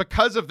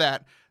because of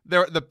that,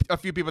 a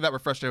few people that were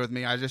frustrated with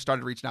me, I just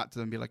started reaching out to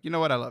them and be like, you know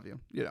what, I love you.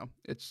 You know,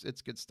 it's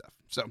good stuff.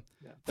 So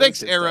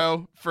thanks,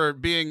 Arrow, for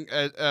being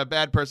a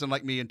bad person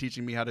like me and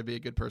teaching me how to be a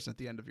good person at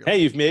the end of your life.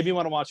 Hey, you've made me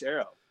want to watch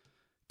Arrow.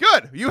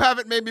 Good. You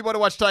haven't made me want to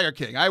watch Tiger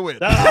King. I win.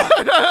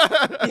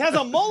 He has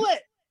a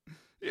mullet.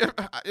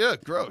 Yeah,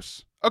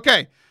 gross.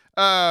 Okay.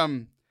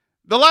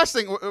 The last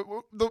thing,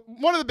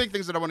 one of the big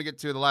things that I want to get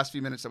to the last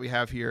few minutes that we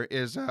have here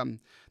is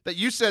that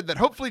you said that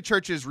hopefully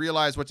churches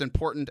realize what's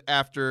important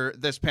after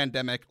this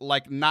pandemic,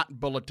 like not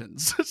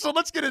bulletins. So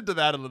let's get into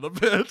that a little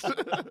bit.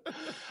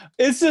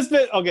 It's just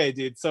been okay,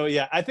 dude. So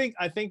yeah, I think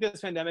this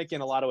pandemic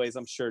in a lot of ways,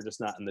 I'm sure, just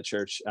not in the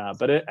church,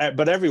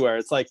 but everywhere,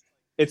 it's like,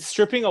 it's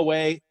stripping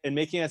away and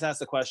making us ask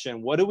the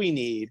question, what do we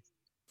need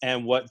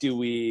and what do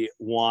we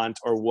want,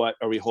 or what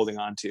are we holding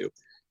on to?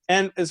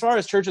 And as far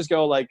as churches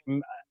go, like,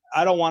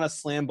 I don't want to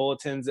slam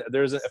bulletins.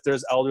 If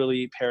there's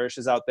elderly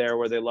parishes out there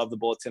where they love the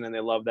bulletin and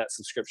they love that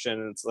subscription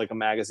and it's like a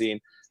magazine,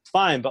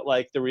 fine. But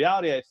like the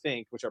reality, I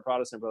think, which our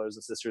Protestant brothers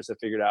and sisters have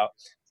figured out,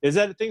 is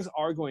that things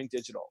are going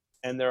digital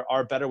and there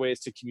are better ways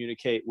to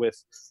communicate with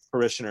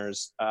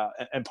parishioners.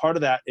 And part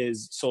of that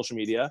is social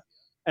media.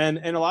 And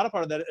a lot of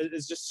part of that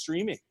is just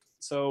streaming.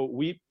 So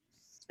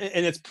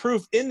and it's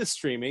proof in the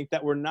streaming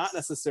that we're not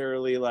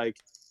necessarily like,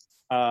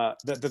 that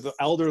the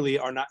elderly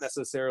are not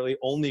necessarily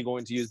only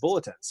going to use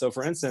bulletins. So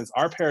for instance,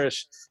 our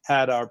parish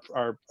had our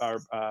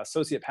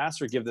associate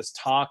pastor give this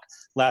talk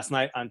last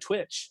night on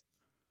Twitch.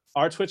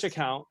 Our Twitch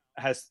account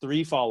has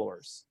 3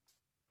 followers.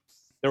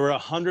 There were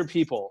 100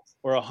 people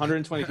or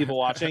 120 people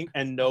watching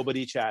and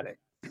nobody chatting.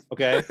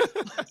 Okay.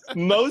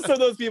 Most of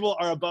those people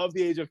are above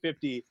the age of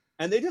 50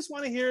 and they just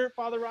want to hear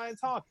Father Ryan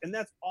talk. And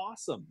that's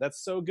awesome.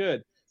 That's so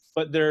good.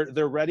 But they're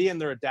ready and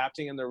they're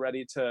adapting and they're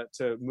ready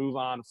to move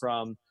on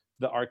from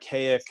the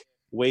archaic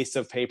waste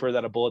of paper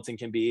that a bulletin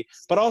can be.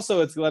 But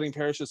also it's letting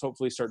parishes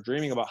hopefully start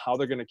dreaming about how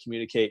they're going to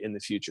communicate in the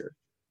future.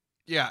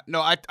 Yeah,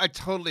 no, I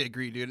totally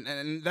agree, dude.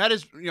 And that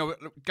is, you know,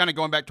 kind of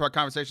going back to our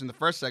conversation in the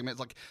first segment, it's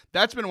like,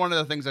 that's been one of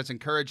the things that's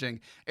encouraging.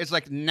 It's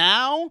like,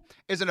 now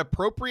is an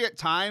appropriate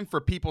time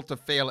for people to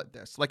fail at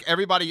this. Like,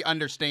 everybody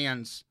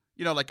understands,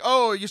 you know, like,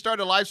 oh, you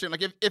started a live stream.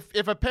 Like,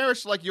 if a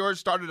parish like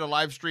yours started a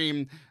live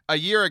stream a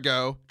year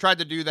ago, tried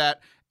to do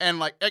that, and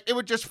like it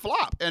would just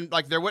flop, and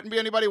like there wouldn't be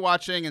anybody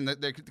watching, and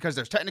because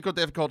there's technical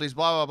difficulties,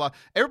 blah blah blah.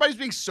 Everybody's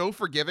being so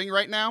forgiving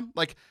right now.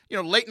 Like, you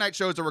know, late night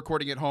shows are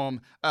recording at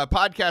home,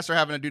 podcasts are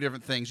having to do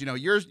different things. You know,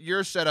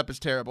 your setup is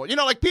terrible. You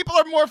know, like people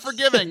are more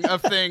forgiving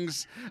of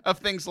things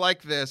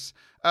like this.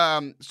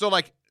 So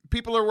like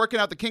people are working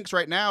out the kinks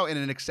right now in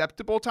an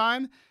acceptable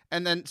time,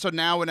 and then so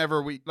now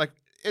whenever we like,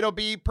 it'll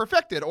be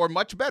perfected or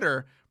much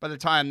better by the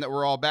time that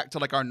we're all back to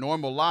like our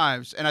normal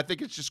lives. And I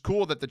think it's just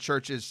cool that the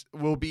churches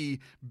will be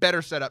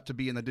better set up to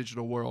be in the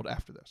digital world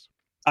after this.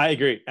 I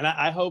agree. And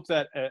I hope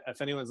that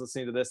if anyone's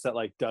listening to this that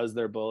like does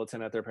their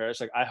bulletin at their parish,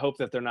 like I hope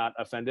that they're not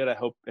offended. I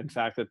hope in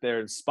fact that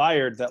they're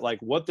inspired that like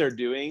what they're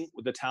doing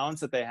with the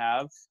talents that they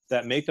have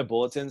that make the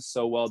bulletins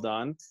so well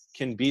done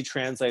can be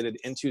translated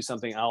into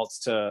something else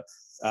to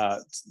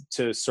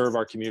serve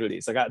our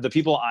communities. Like the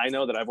people I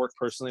know that I've worked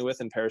personally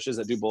with in parishes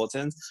that do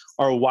bulletins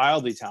are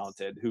wildly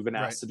talented who've been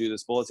asked to do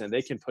this bulletin.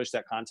 They can push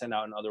that content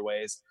out in other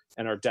ways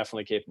and are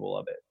definitely capable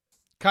of it.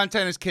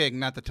 Content is king,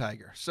 not the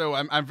tiger. So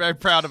I'm very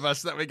proud of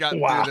us that we got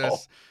Wow. through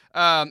this.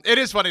 It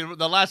is funny.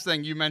 The last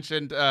thing you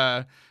mentioned,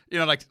 You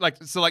know, like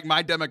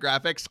my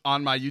demographics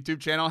on my YouTube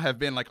channel have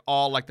been like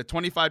all like the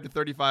 25 to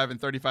 35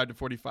 and 35 to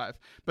 45.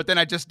 But then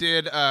I just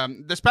did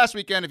this past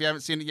weekend, if you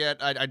haven't seen it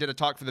yet, I did a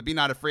talk for the Be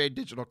Not Afraid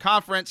digital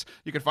conference.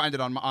 You can find it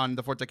on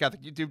the Forte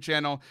Catholic YouTube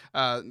channel.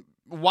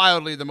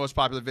 Wildly the most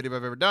popular video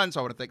I've ever done,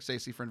 so I want to thank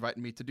Stacey for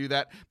inviting me to do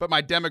that. But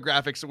my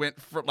demographics went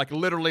for like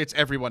literally it's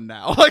everyone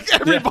now. Like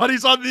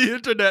everybody's on the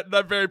internet, and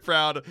I'm very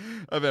proud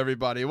of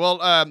everybody. Well,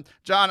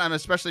 John, I'm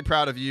especially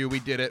proud of you. We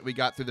did it. We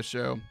got through the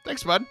show.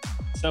 Thanks, bud.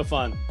 So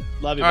fun.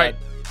 Love you, All bud. right.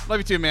 Love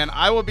you too, man.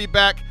 I will be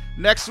back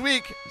next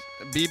week.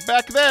 Be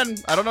back then.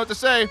 I don't know what to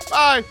say.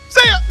 Bye.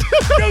 See ya.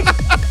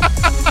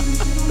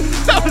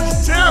 That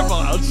was a terrible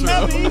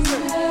outro.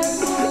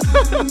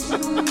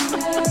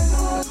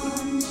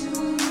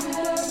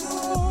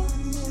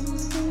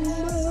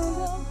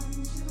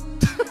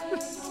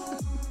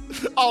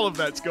 All of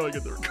that's going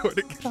in the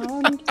recording.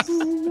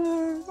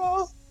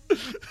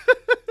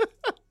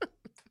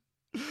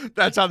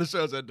 That's how the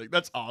show's ending.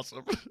 That's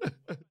awesome.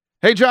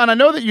 Hey, John, I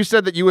know that you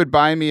said that you would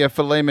buy me a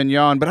filet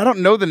mignon, but I don't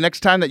know the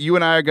next time that you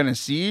and I are going to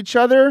see each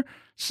other.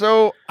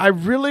 So I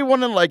really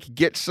want to like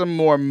get some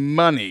more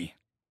money.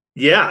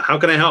 Yeah. How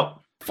can I help?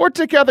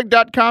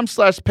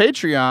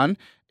 ForteCatholic.com/Patreon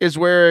is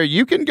where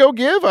you can go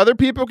give, other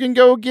people can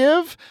go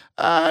give,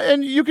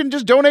 and you can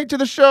just donate to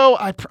the show.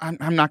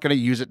 I'm not going to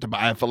use it to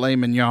buy a filet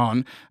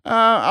mignon.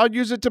 I'll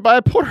use it to buy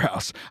a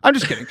porterhouse. I'm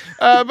just kidding.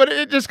 But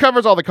it just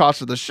covers all the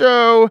costs of the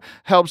show,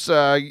 helps,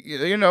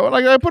 you know,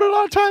 like I put a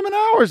lot of time and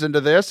hours into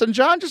this, and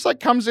John just like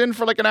comes in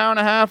for like an hour and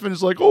a half and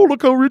is like, oh,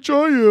 look how rich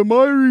I am.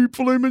 I eat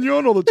filet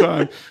mignon all the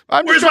time.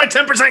 Where's my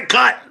 10%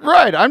 cut?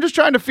 Right. I'm just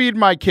trying to feed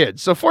my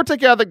kids. So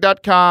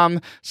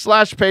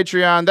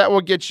ForteCatholic.com/Patreon. That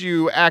will get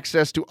you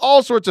access to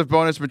all sorts of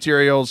bonus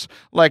materials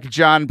like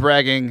John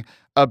bragging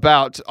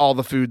about all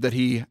the food that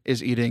he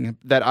is eating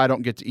that I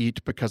don't get to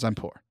eat because I'm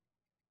poor.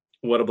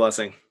 What a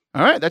blessing.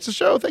 All right. That's the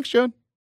show. Thanks, John.